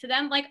explain it to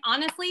them. Like,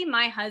 honestly,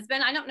 my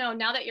husband, I don't know,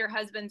 now that your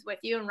husband's with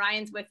you and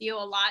Ryan's with you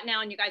a lot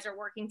now, and you guys are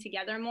working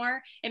together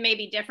more, it may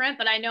be different,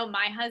 but I know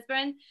my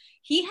husband,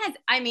 he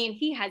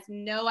has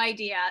no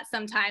idea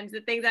sometimes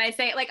the things that I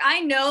say. Like, I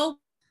know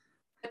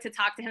to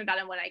talk to him about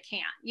and what I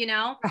can't,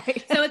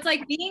 Right. So it's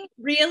like being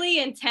really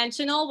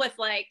intentional with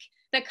like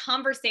the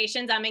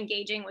conversations I'm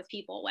engaging with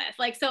people with.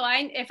 Like, so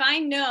if I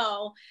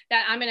know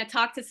that I'm going to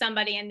talk to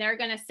somebody and they're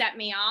going to set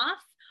me off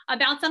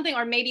about something,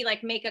 or maybe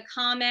like make a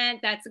comment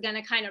that's going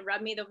to kind of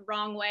rub me the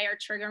wrong way or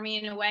trigger me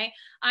in a way,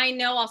 I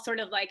know I'll sort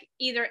of like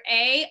either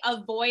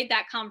avoid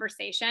that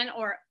conversation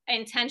or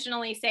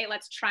intentionally say,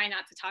 let's try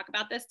not to talk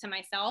about this to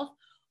myself,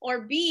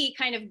 or B,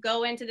 kind of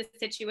go into the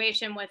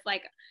situation with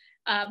like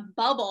a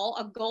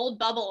gold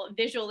bubble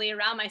visually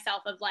around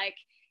myself of like,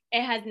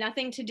 it has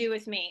nothing to do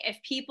with me.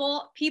 If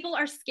people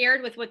are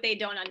scared with what they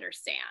don't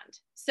understand.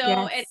 So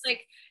yes. It's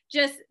like,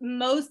 just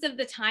most of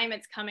the time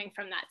it's coming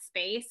from that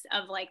space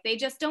of like, they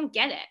just don't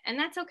get it. And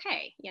that's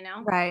okay,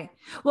 Right.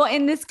 Well,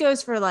 and this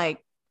goes for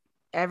like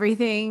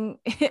everything,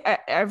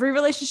 every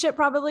relationship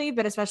probably,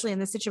 but especially in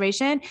this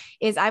situation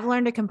is I've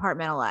learned to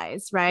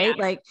compartmentalize, right?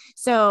 Yeah. Like,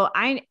 so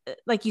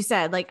like you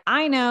said, like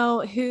I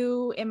know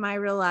who in my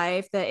real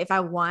life that if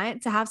I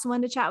want to have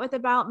someone to chat with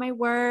about my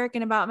work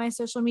and about my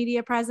social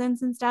media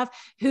presence and stuff,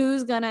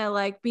 who's gonna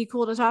like be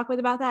cool to talk with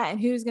about that.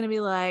 And who's going to be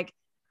like,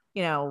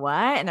 you know what?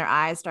 And their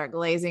eyes start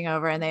glazing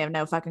over and they have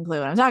no fucking clue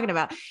what I'm talking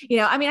about. You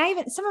know, I mean, I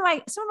even some of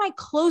my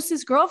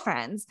closest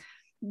girlfriends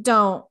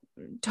don't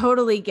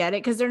totally get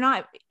it because they're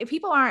not, if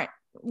people aren't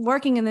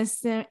working in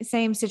this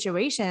same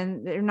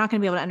situation, they're not going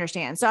to be able to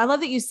understand. So I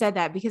love that you said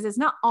that because it's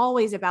not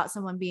always about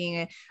someone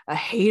being a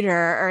hater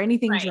or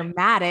anything Right.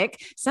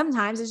 dramatic.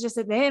 Sometimes it's just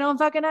that they don't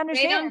fucking They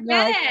understand. don't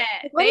They're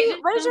get like,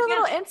 it. what is your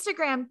little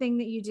Instagram thing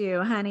that you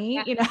do, honey?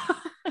 Yeah. You know,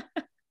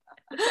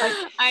 it's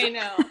like, I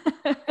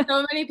know.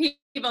 So many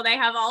people, they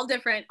have all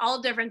different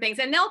things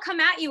and they'll come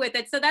at you with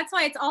it. So that's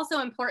why it's also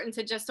important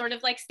to just sort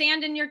of like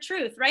stand in your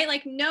truth, right?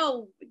 Like,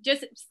 no,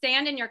 just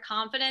stand in your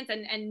confidence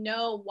and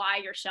know why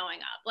you're showing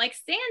up. Like,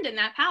 stand in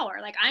that power.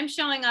 Like, I'm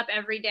showing up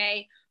every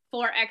day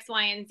for X,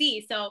 Y, and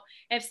Z. So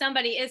if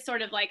somebody is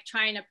sort of like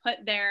trying to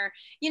put their,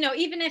 you know,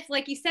 even if,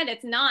 like you said,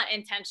 it's not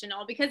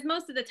intentional, because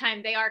most of the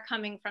time they are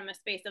coming from a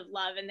space of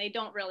love and they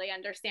don't really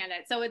understand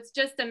it. So it's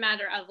just a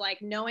matter of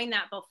like knowing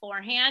that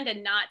beforehand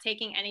and not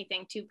taking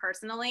anything too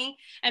personally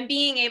and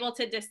being able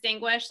to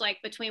distinguish like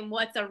between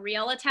what's a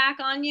real attack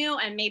on you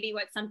and maybe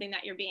what's something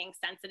that you're being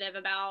sensitive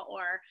about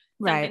or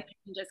something that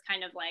can just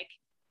kind of like,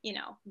 you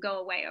know, go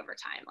away over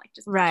time. Like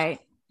just right.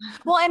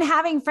 Well, and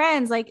having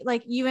friends like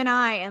you and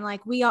I, and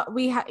like you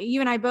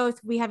and I both,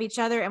 we have each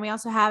other, and we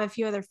also have a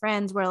few other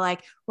friends where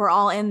like we're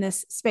all in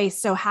this space.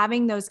 So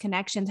having those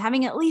connections,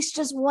 having at least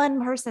just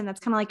one person that's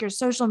kind of like your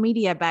social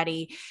media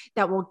buddy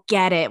that will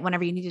get it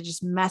whenever you need to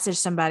just message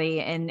somebody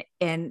and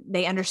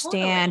they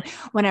understand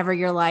whenever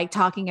you're like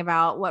talking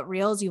about what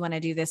reels you want to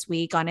do this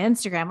week on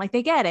Instagram, like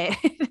they get it.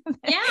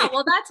 Yeah,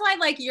 well, that's why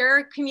like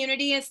your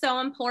community is so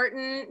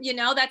important. You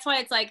know, that's why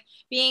it's like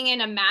being in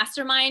a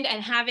mastermind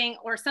and having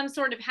some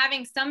sort of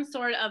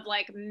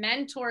like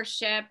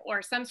mentorship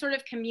or some sort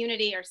of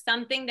community or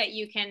something that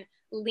you can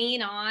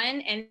lean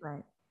on and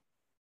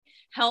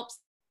helps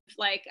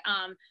like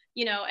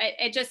you know,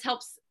 it just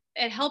helps.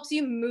 It helps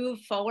you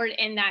move forward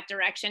in that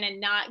direction and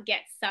not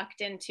get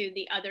sucked into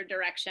the other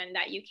direction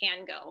that you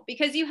can go,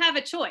 because you have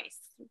a choice.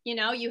 You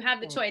know, you have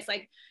the choice.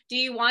 Like, do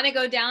you want to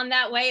go down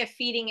that way of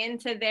feeding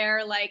into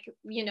their like,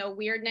 you know,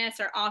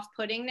 weirdness or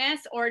off-puttingness,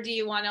 or do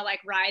you want to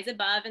like rise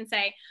above and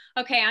say,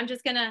 okay, I'm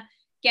just gonna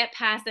get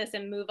past this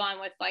and move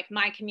on with like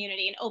my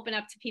community and open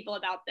up to people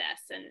about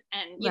this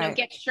and you know,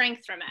 get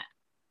strength from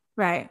it.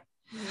 Right.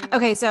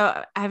 Okay,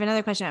 so I have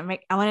another question.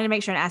 I wanted to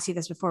make sure and ask you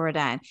this before we're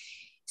done.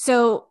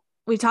 So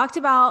we talked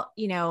about,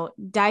 you know,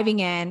 diving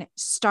in,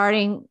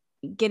 starting,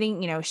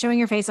 getting, you know, showing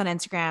your face on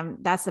Instagram.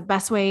 That's the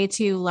best way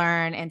to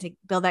learn and to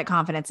build that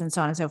confidence and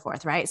so on and so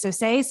forth. Right. So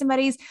say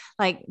somebody's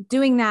like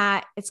doing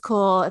that. It's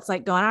cool. It's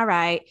like going all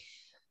right.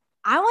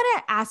 I want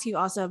to ask you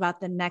also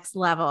about the next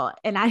level.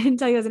 And I didn't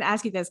tell you I was going to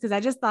ask you this because I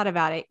just thought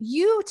about it.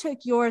 You took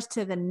yours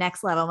to the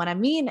next level. What I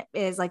mean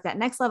is like that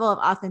next level of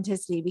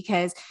authenticity,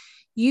 because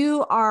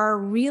you are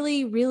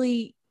really,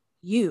 really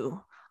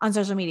you on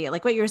social media.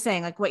 Like what you were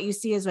saying, like what you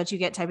see is what you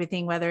get type of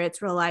thing, whether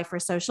it's real life or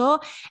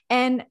social.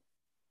 And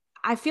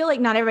I feel like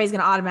not everybody's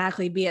going to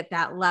automatically be at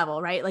that level,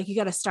 right? Like you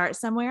got to start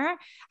somewhere.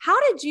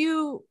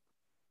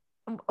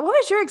 What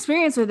was your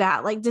experience with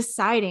that? Like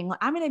deciding, well,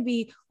 I'm going to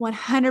be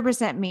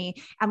 100% me.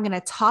 I'm going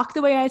to talk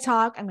the way I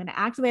talk. I'm going to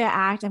act the way I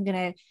act. I'm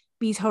going to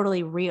be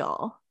totally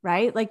real,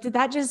 right? Like, did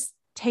that just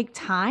take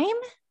time?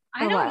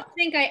 I don't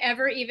think I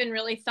ever even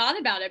really thought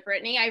about it,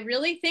 Brittany. I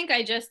really think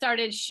I just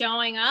started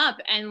showing up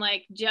and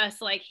like,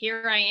 just like,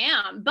 here I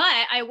am.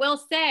 But I will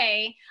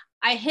say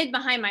I hid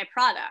behind my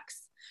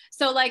products.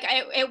 So like,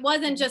 it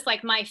wasn't just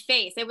like my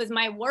face, it was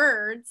my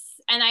words.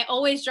 And I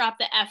always dropped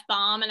the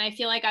F-bomb. And I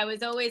feel like I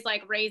was always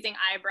like raising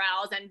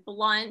eyebrows and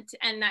blunt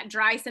and that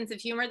dry sense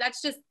of humor.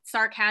 That's just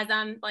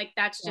sarcasm. Like,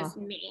 that's just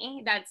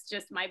me. That's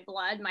just my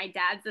blood. My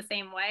dad's the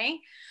same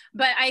way.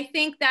 But I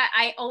think that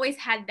I always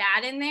had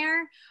that in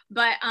there.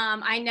 But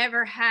I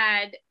never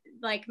had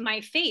like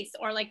my face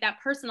or like that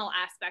personal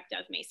aspect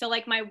of me. So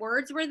like my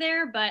words were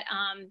there, but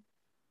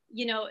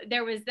you know,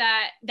 there was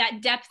that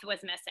depth was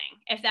missing,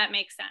 if that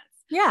makes sense.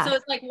 Yeah. So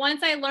it's like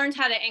once I learned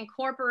how to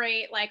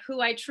incorporate like who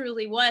I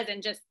truly was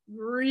and just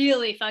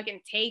really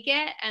fucking take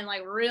it and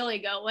like really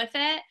go with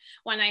it,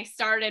 when I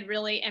started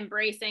really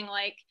embracing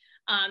like,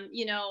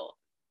 you know,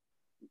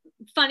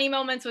 funny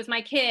moments with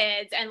my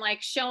kids and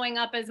like showing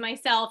up as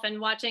myself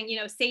and watching, you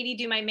know, Sadie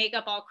do my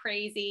makeup all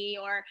crazy,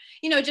 or,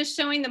 you know, just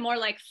showing the more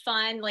like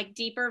fun, like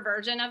deeper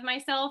version of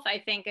myself, I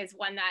think is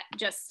when that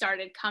just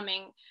started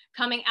coming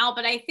out.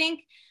 But I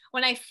think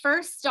when I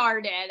first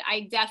started,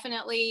 I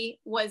definitely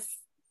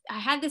I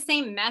had the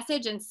same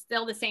message and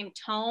still the same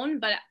tone,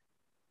 but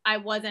I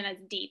wasn't as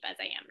deep as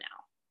I am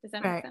now. Does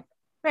that make sense?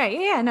 Right.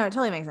 Yeah. No, it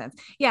totally makes sense.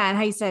 Yeah. And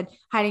how you said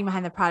hiding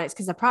behind the products,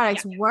 because the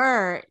products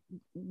were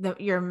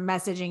your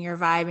messaging, your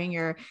vibing,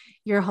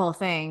 your whole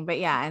thing. But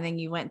yeah. And then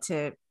you went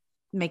to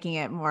making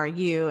it more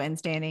you and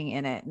standing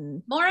in it,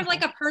 and more of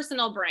like a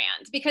personal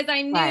brand, because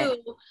I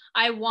knew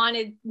I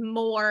wanted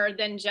more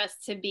than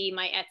just to be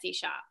my Etsy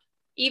shop,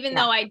 even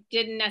though I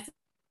didn't necessarily,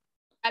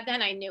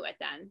 then I knew it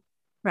then.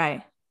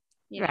 Right.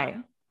 You know? Right.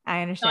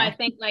 I understand. So I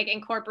think like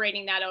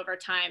incorporating that over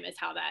time is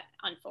how that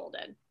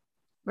unfolded.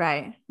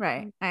 Right.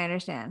 Right. I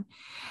understand.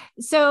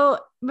 So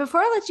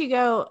before I let you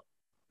go,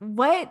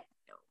 what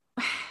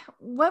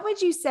what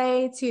would you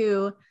say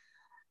to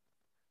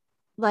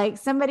like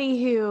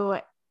somebody who,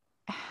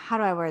 how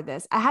do I word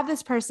this? I have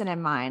this person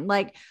in mind.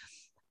 Like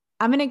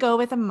I'm going to go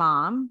with a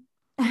mom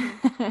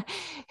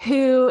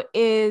who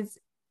is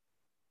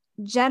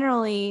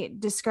generally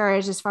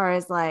discouraged as far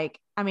as like,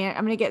 I mean,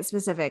 I'm going to get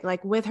specific,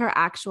 like with her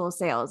actual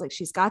sales. Like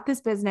she's got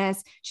this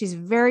business. She's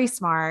very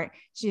smart.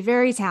 She's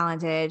very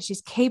talented.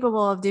 She's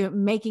capable of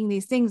making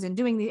these things and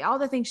doing all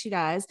the things she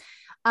does.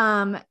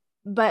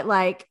 But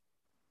like,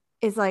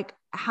 is like,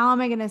 how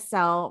am I going to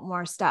sell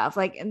more stuff?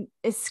 Like, and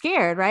it's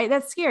scared, right?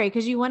 That's scary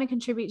because you want to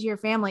contribute to your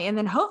family. And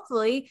then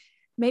hopefully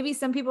maybe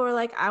some people are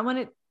like, I want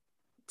it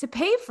to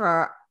pay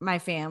for my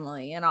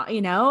family and all,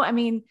 I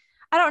mean,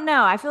 I don't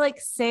know. I feel like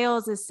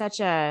sales is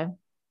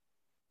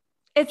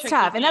it's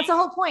tough. And that's the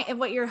whole point of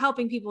what you're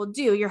helping people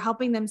do. You're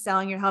helping them sell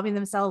and you're helping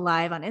them sell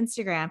live on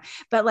Instagram.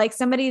 But like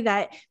somebody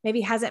that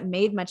maybe hasn't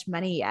made much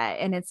money yet.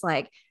 And it's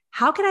like,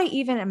 how could I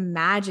even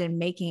imagine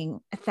making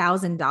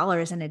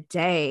 $1,000 in a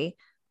day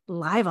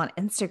live on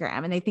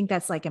Instagram? And they think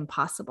that's like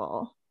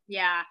impossible.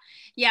 Yeah.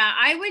 Yeah.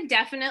 I would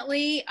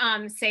definitely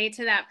say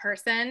to that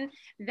person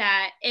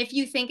that if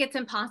you think it's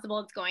impossible,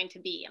 it's going to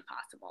be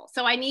impossible.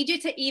 So I need you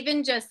to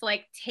even just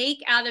like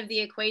take out of the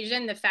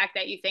equation the fact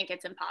that you think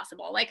it's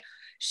impossible. Like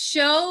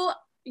show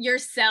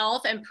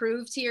yourself and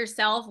prove to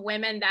yourself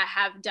women that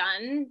have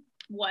done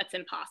what's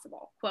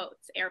impossible,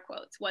 quotes, air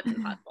quotes, what's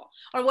impossible,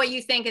 or what you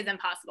think is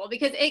impossible,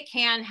 because it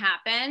can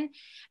happen.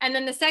 And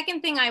then the second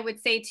thing I would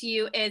say to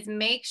you is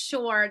make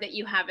sure that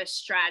you have a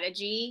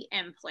strategy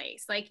in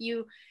place. Like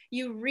you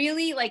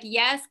really like,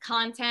 yes,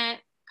 content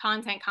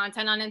on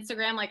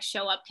Instagram, like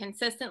show up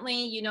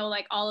consistently,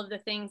 like all of the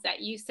things that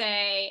you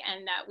say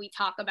and that we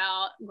talk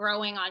about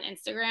growing on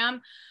Instagram.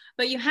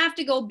 But you have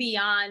to go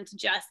beyond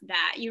just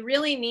that. You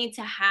really need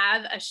to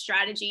have a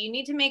strategy. You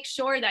need to make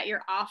sure that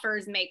your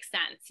offers make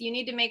sense. You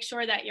need to make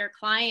sure that your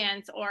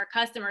clients or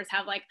customers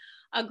have like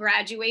a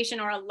graduation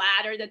or a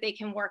ladder that they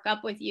can work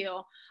up with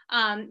you.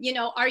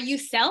 Are you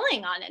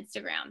selling on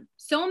Instagram?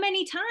 So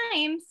many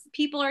times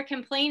people are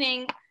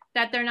complaining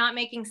that they're not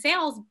making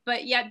sales,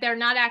 but yet they're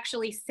not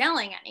actually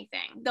selling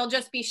anything. They'll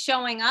just be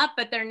showing up,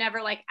 but they're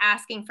never like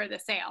asking for the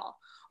sale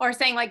or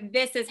saying like,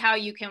 this is how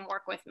you can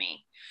work with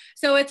me.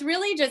 So it's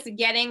really just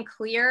getting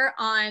clear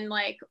on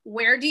like,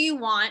 where do you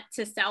want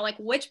to sell? Like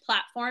which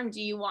platform do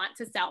you want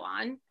to sell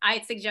on?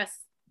 I suggest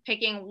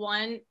picking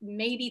one,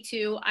 maybe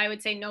two. I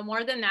would say no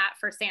more than that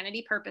for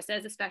sanity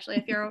purposes, especially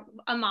if you're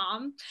a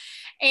mom,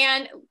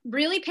 and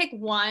really pick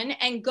one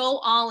and go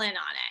all in on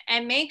it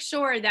and make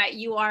sure that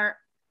you are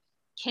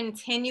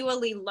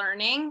continually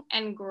learning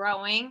and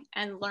growing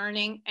and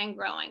learning and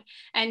growing,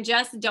 and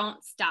just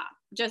don't stop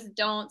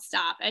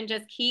and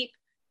just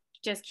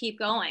keep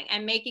going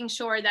and making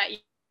sure that you're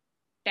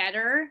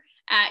better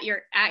at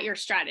your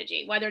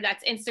strategy, whether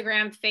that's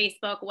Instagram,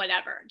 Facebook,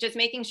 whatever, just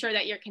making sure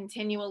that you're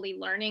continually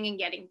learning and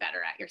getting better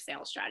at your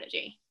sales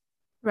strategy.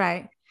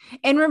 Right.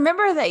 And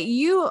remember that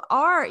you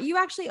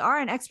actually are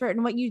an expert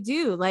in what you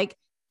do. Like,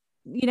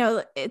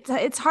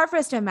 it's hard for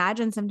us to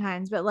imagine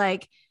sometimes, but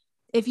like,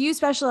 if you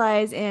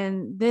specialize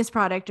in this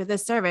product or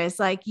this service,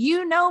 like,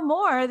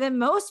 more than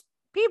most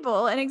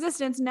people in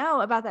existence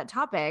know about that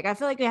topic. I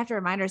feel like we have to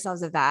remind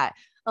ourselves of that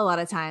a lot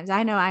of times.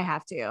 I know I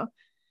have to.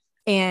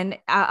 And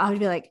I'll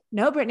be like,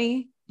 no,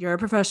 Brittany, you're a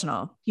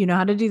professional. You know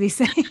how to do these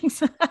things,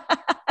 but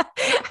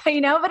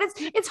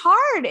it's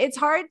hard. It's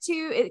hard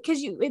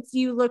because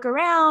you look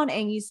around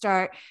and you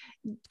start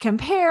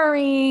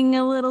comparing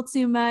a little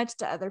too much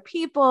to other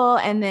people.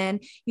 And then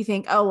you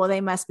think, oh, well,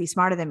 they must be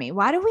smarter than me.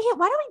 Why do we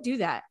do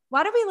that?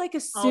 Why do we like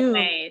assume?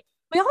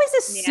 We always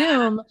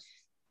assume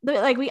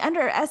that like we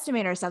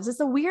underestimate ourselves. It's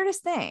the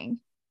weirdest thing.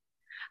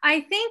 I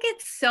think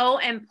it's so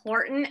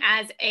important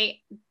as a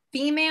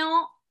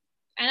female,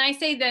 and I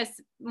say this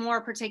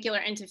more particular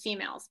into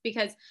females,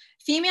 because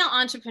female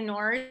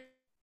entrepreneurs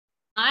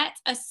not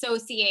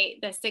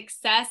associate the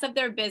success of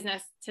their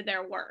business to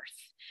their worth.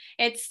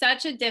 It's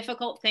such a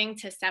difficult thing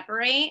to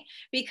separate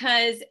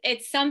because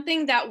it's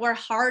something that we're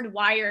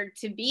hardwired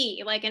to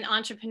be, like an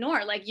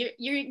entrepreneur. Like you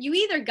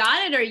either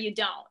got it or you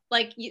don't.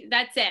 Like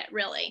that's it,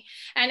 really.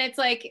 And it's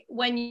like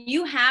when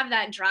you have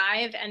that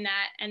drive and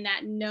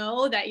that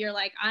know that you're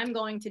like, I'm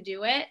going to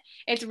do it,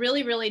 it's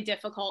really, really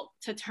difficult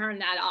to turn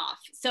that off.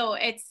 So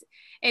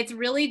it's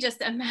really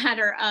just a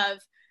matter of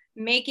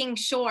making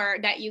sure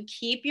that you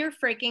keep your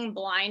freaking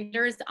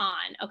blinders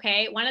on.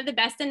 Okay. One of the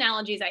best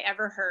analogies I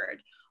ever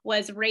heard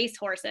was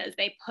racehorses.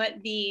 They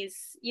put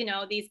these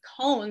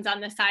cones on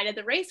the side of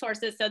the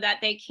racehorses so that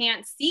they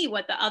can't see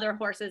what the other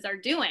horses are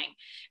doing.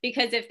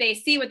 Because if they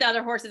see what the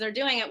other horses are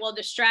doing, it will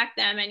distract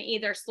them and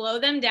either slow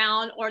them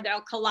down or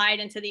they'll collide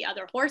into the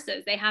other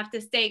horses. They have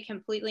to stay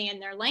completely in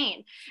their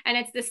lane. And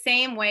it's the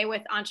same way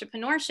with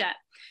entrepreneurship.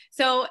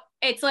 So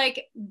it's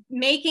like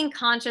making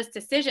conscious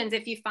decisions.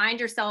 If you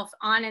find yourself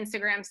on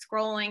Instagram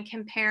scrolling,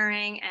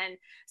 comparing, and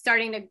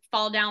starting to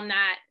fall down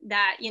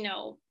that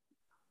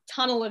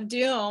tunnel of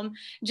doom,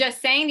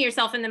 just saying to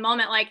yourself in the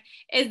moment, like,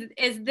 is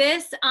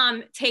this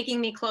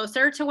taking me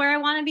closer to where I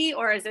want to be,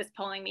 or is this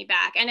pulling me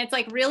back? And it's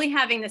like really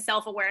having the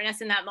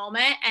self-awareness in that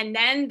moment, and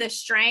then the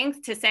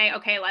strength to say,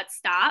 okay, let's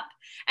stop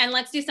and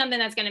let's do something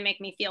that's going to make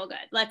me feel good.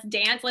 Let's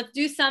dance. Let's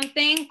do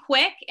something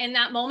quick in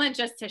that moment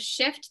just to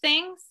shift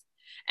things.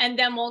 And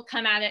then we'll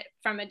come at it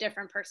from a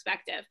different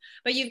perspective.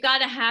 But you've got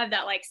to have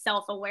that like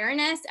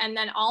self-awareness, and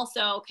then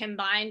also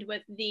combined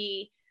with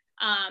the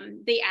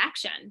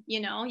action. You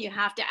know, you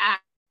have to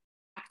act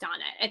on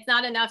it. It's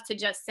not enough to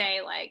just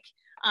say like,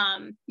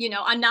 you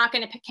know, I'm not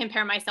going to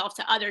compare myself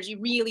to others. You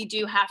really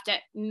do have to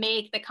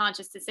make the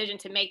conscious decision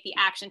to make the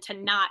action to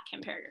not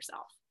compare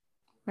yourself.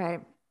 Right.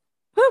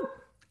 Woo.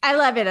 I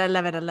love it. I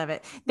love it. I love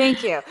it.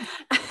 Thank you.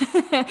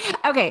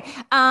 Okay.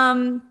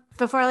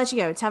 Before I let you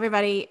go, tell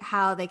everybody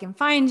how they can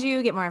find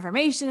you, get more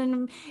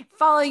information,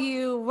 follow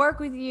you, work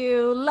with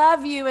you,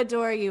 love you,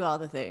 adore you, all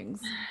the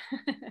things.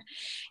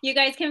 You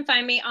guys can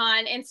find me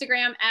on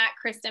Instagram at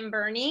Kristen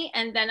Burney.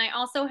 And then I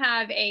also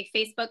have a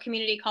Facebook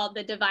community called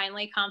the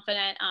Divinely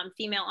Confident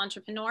Female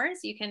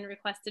Entrepreneurs. You can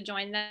request to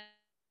join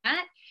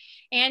that.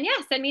 And yeah,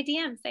 send me a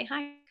DM, say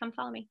hi, come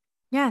follow me.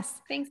 Yes.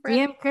 Thanks, Britt.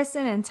 DM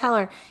Kristen and tell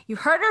her you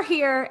heard her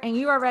here and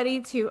you are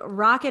ready to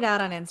rock it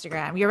out on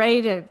Instagram. You're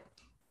ready to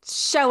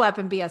show up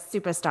and be a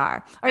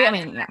superstar. Or I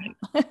mean, yeah.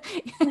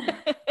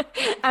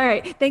 All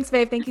right. Thanks,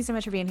 babe. Thank you so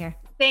much for being here.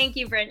 Thank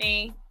you,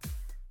 Brittany.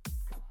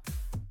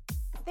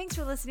 Thanks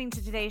for listening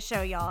to today's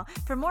show, y'all.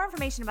 For more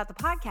information about the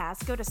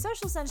podcast, go to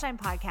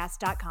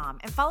socialsunshinepodcast.com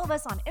and follow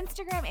us on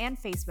Instagram and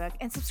Facebook,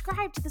 and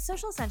subscribe to the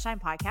Social Sunshine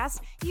Podcast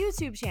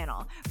YouTube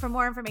channel. For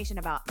more information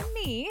about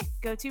me,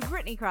 go to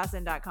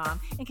BrittanyCrossan.com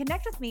and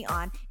connect with me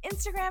on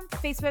Instagram,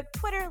 Facebook,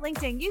 Twitter,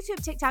 LinkedIn,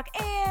 YouTube, TikTok,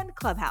 and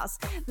Clubhouse.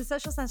 The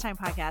Social Sunshine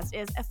Podcast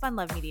is a Fun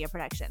Love Media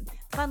production.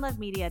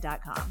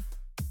 funlovemedia.com.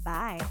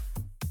 Bye.